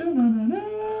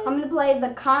 I'm gonna play the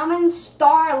common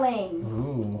starling.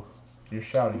 Ooh, you're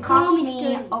shouting. Cost Common me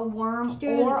starling. a worm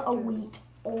Starling, or a starling. wheat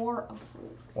or a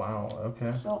fruit. Wow,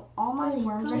 okay. So all my Please,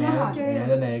 worms are common gone.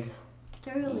 And an egg.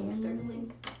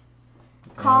 Sterling.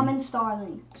 Common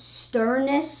starling.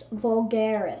 Sturnus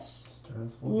vulgaris.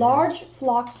 Large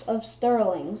flocks of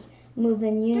sterlings move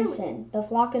in unison. The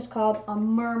flock is called a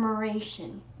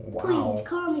murmuration. Wow. Please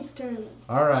call me Sterling.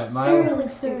 All right,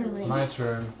 Sterling. my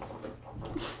turn.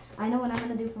 I know what I'm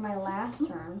gonna do for my last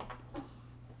turn.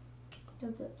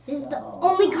 This is the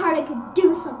only card I could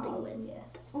do something with. The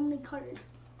only card.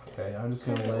 Okay, I'm just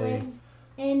gonna It lay lives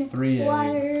in 3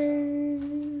 water.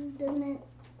 eggs. Doesn't it?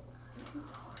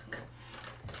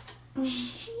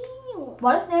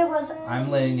 What if there was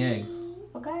I'm laying eggs.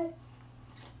 okay?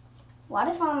 What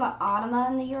if on the Automa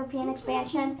in the European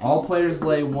expansion? All players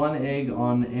lay 1 egg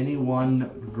on any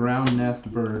 1 ground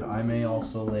nest bird. I may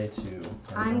also lay 2.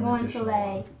 I'm going to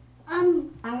lay. I'm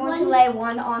I'm going to lay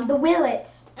one on the willet.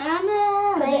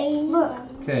 gonna lay. Look,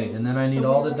 Okay, and then I need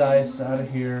all the dice out of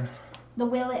here. the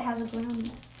willet has a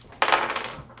ground.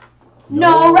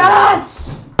 No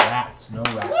rats! Rats, no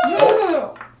rats.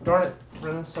 Darn it,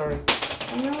 Brynna, sorry.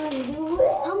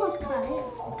 Almost caught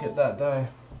it. Get that die.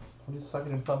 What are you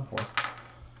sucking your thumb for?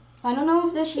 I don't know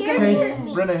if this is Here. gonna Okay,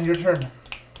 be. Brynna, your turn.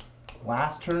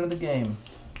 Last turn of the game.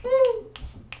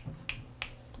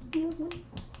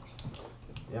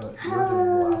 Yeah, but you're doing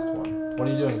the last one. What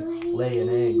are you doing? Laying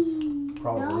eggs.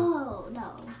 Probably. No.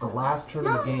 It's the last turn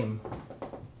of the game.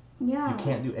 Yeah. You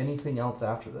can't do anything else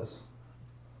after this.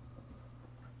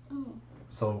 Oh.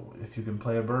 So if you can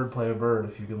play a bird, play a bird.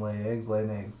 If you can lay eggs, lay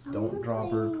eggs. Don't draw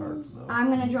bird cards though. I'm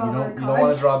gonna draw You bird don't want to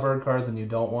cards. draw bird cards and you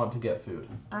don't want to get food.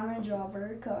 I'm gonna draw a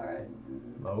bird card.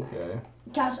 Okay.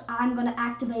 Because I'm gonna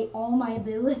activate all my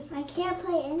abilities. I can't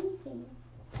play anything.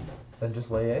 Then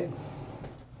just lay eggs.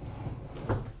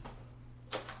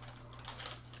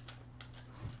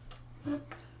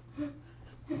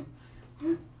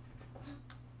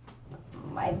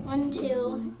 My 1,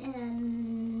 2,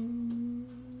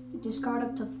 and discard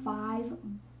up to five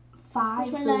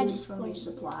Which one did I foods just from your point to?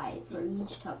 supply. For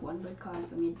each, tuck 1 bird card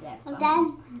from your deck. I'm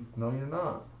done. No, you're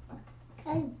not.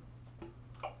 Okay.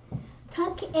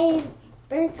 Tuck a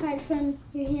bird card from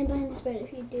your hand behind this bird.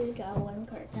 If you do, draw 1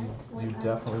 card. That's what You I'm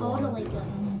definitely wanna totally do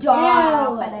doing. Duh,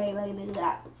 Ew. but I let me do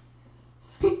that.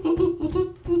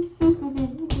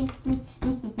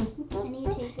 I need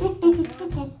to take this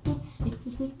stuff out.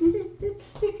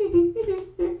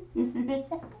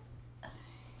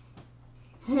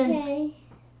 Okay.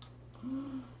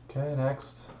 Okay,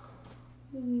 next.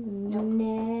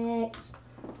 Next,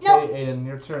 Nope. Okay, Aidyn,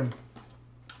 your turn.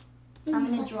 I'm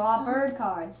gonna draw bird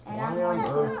cards, and I'm Why on going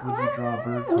earth would you draw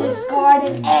bird to cards? discard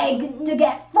an egg to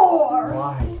get 4.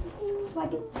 Why? So I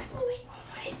can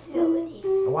abilities.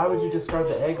 Why would you discard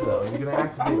the egg though? You're gonna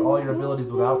activate all your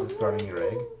abilities without discarding your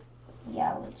egg.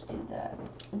 Yeah, let's do that.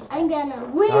 I'm gonna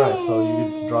win. Alright, so you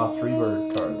get to draw 3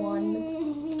 bird cards.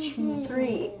 1, 2,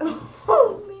 3.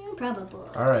 Probably.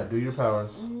 Alright, do your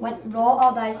powers. Roll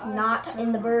all dice not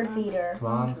in the bird feeder. Come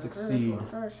on, succeed.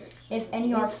 If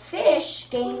any are fish,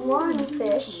 gain 1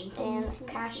 fish and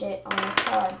cash it on this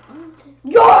card.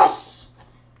 Yes!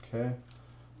 Okay.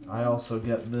 I also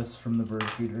get this from the bird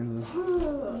feeder,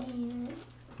 the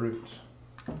fruit.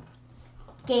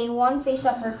 Gain 1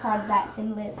 face-up bird card that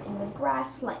can live in the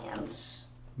grasslands.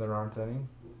 There aren't any.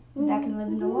 That can live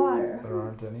in the water. There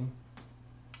aren't any.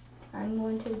 I'm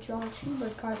going to draw 2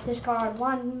 bird cards. Discard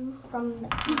 1 from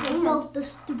These are both the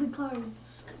stupid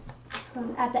cards.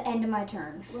 at the end of my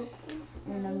turn.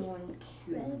 And I'm going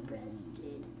to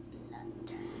Red-breasted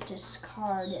nut.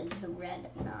 discard the red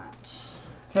knot.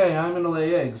 Okay, I'm gonna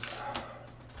lay eggs.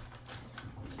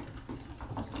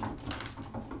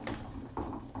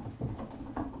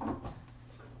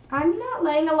 I'm not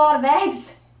laying a lot of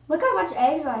eggs. Look how much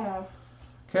eggs I have.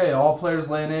 Okay, all players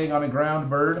lay an egg on a ground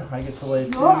bird. I get to lay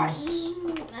 2. Yes.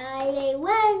 I lay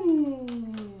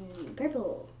 1.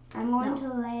 Purple. I'm going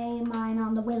to lay mine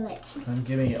on the willet. I'm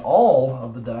giving it all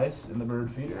of the dice in the bird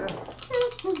feeder.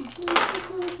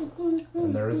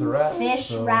 And there is a rat. Fish,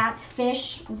 so... rat,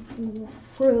 fish,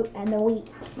 fruit, and the wheat.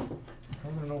 Oh,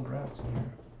 there are no rats in here.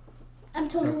 I'm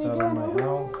Tuck totally that on my gonna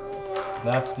owl.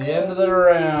 That's the end of the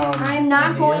round. I'm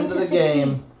not and going the to end of the succeed.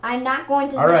 game. I'm not going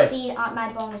to All right. succeed on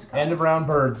my bonus card. End of round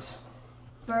birds.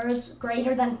 Birds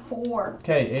greater than 4.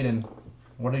 Okay, Aiden,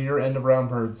 what are your end of round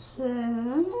birds?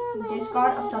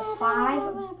 Discard up to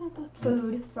 5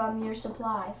 food from your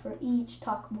supply. For each,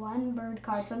 tuck 1 bird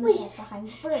card from the list behind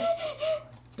the bird.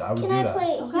 I would Can do I that. play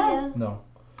it here? No.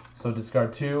 So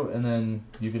discard 2, and then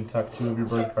you can tuck 2 of your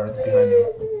bird cards behind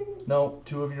you. No,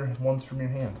 2 of your ones from your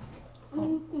hand.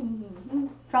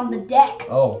 From the deck.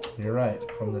 Oh, you're right.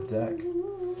 From the deck.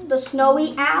 The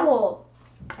snowy owl.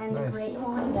 And the Nice. great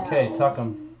horned owl. Okay, tuck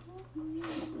them.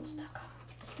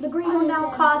 The green horned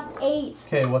owl cost 8.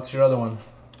 Okay, what's your other one?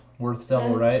 Worth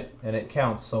double, right? And it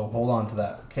counts, so hold on to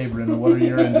that. Okay, Brynna, what are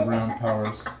your end of round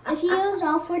powers? If you used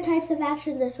all 4 types of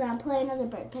action this round, play another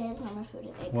bird. Pay its number of food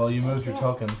and egg. Well, you moved your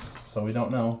tokens, so we don't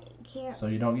know. Can't. So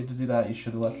you don't get to do that. You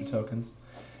should have left your tokens.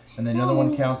 And then the other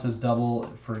one counts as double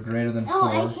for greater than 4. Oh,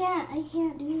 I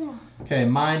can't do that. Okay,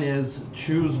 mine is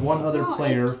choose one other No,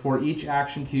 player for each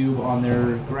action cube on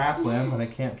their grasslands, and I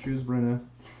can't choose Brynna.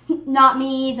 Not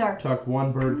me either. Tuck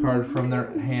 1 bird card from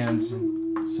their hand,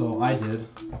 so I did.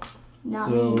 Not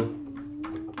So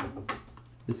me.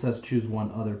 it says choose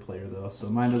one other player though, so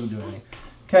mine doesn't do anything.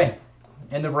 Okay,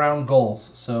 end of round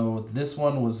goals. So this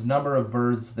one was number of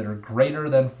birds that are greater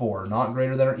than 4, not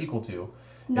greater than or equal to.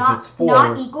 If it's 4,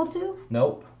 not equal to?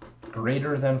 nope,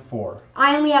 greater than 4.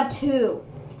 I only have 2.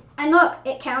 And look,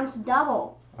 it counts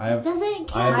double. I have. Does it I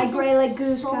count? have My gray leg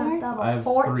goose Four? counts double. I have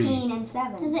 14 3. and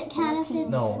 7. Does it count if 14.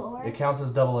 it's No, 4? it counts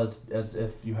as double as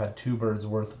if you had 2 birds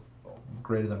worth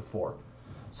greater than 4.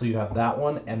 So you have that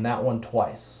one and that one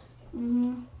twice.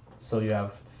 Mm-hmm. So you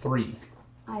have 3.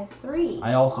 I have 3.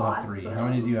 I also have 3. How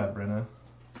many do you have, Brynna?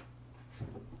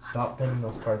 Stop pinning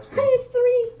those cards, please.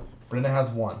 3. Brynna has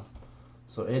 1.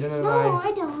 So Aiden and No,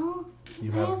 I don't.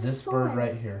 you I have have this 4. bird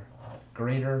right here.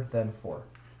 Greater than 4.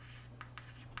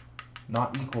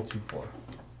 Not equal to 4.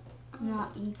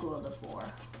 Not equal to 4.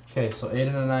 Okay, so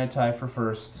Aiden and I tie for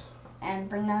first. And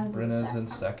Brynna's in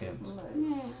second.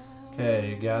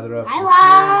 Okay, gather up. your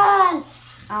I lost.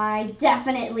 I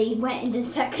definitely went into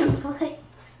second place. cubes.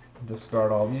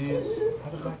 Discard all these.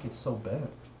 How did that get so bent?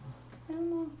 I don't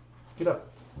know. Get up.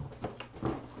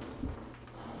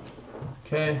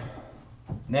 Okay,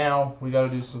 now we got to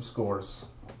do some scores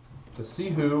to see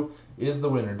who is the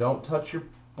winner. Don't touch your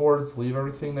boards, leave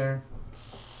everything there.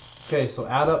 Okay, so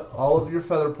add up all of your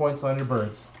feather points on your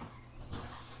birds.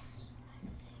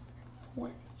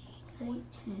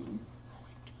 14.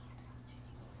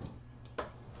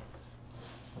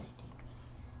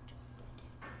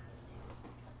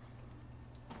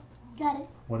 Got it.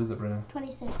 What is it, Brynna?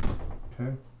 26.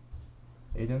 Okay.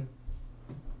 Aiden?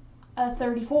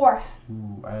 34.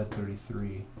 Ooh, I had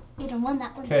 33. You done won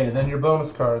that one. Okay, then your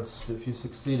bonus cards, if you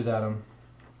succeeded at them.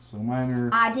 So mine are,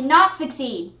 I did not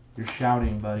succeed. you're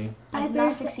shouting, buddy. I did My not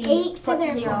bird's succeed. 8 Put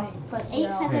feather 0. points. Put 8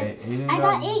 0. feather. Okay, Aiden I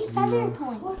got 8 0. feather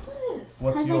points.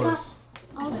 What's 'Cause I yours?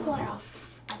 All four.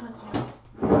 I put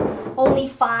 0. Only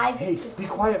 5 Hey, to be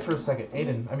quiet for a second.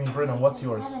 Brynna, what's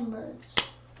yours? 7 birds.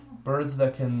 Birds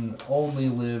that can only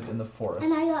live in the forest.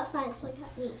 And I got 5, so I got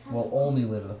 8 feather. Will only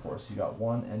live in the forest. You got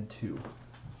 1 and 2.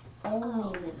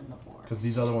 only live in the forest. Because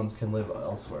these other ones can live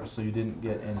elsewhere, so you didn't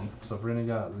get any. So Brynna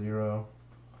got 0.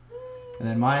 And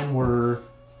then mine were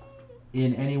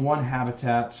in any one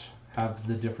habitat have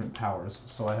the different powers.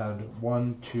 So I had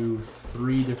 1, 2,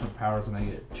 3 different powers, and I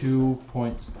get 2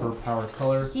 points per power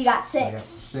color. So you got So I got 6.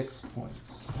 6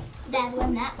 points. Dad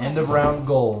won that one. End of round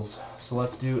goals. So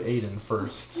let's do Aidyn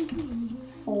first.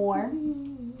 4.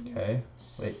 Okay.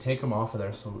 Wait, take them off of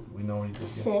there so we know what he did.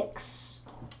 6.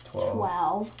 12.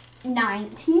 12.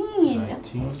 19.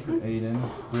 19 for Aidyn.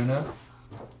 Brynna.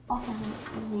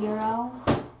 0.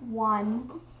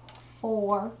 1.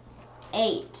 4.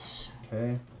 8.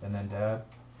 Okay. And then Dad.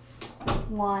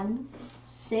 1.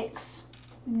 6.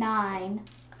 9.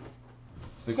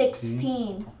 16.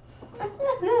 16.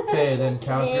 Okay, then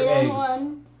count your Aiden eggs.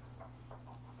 won.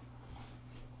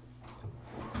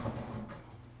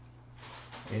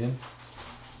 Aidyn.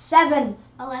 7.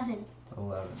 11.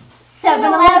 11.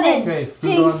 7-Eleven. Okay,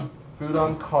 Jinx. food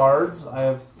on cards. I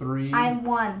have 3. I have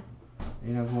 1.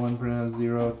 Aidyn has 1. Brynna has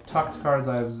 0. Tucked cards.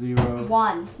 I have 0.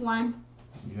 1. 1.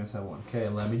 You guys have 1. Okay,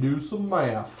 let me do some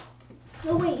math.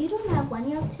 No, wait, you don't have 1,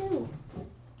 you have 2.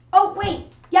 Oh, wait.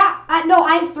 Yeah. No,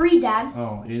 I have 3, Dad.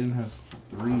 Oh, Aidyn has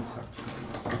 3 tucked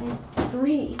cards.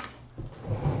 3.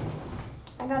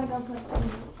 I gotta go put some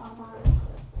on.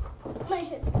 My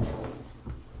head's gonna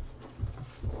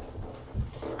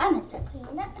I'm gonna start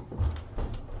cleaning that.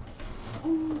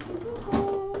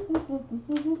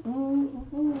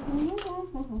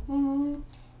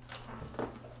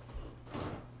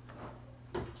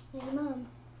 Hey, Mom.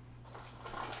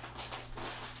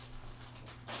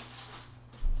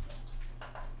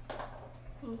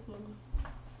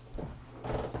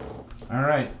 All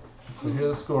right. So here are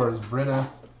the scores. Brynna,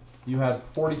 you had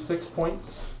 46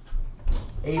 points.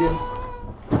 Aidyn,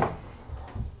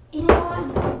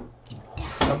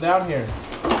 come down here.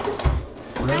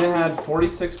 Brynna had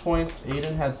 46 points.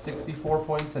 Aidyn had 64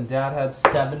 points, and Dad had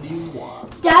 71.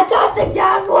 Dadtastic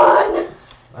Dad won.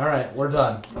 All right, we're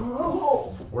done.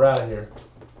 Oh. We're out of here.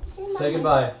 Say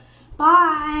goodbye.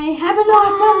 Bye. Have an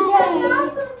awesome day. Have an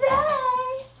awesome day.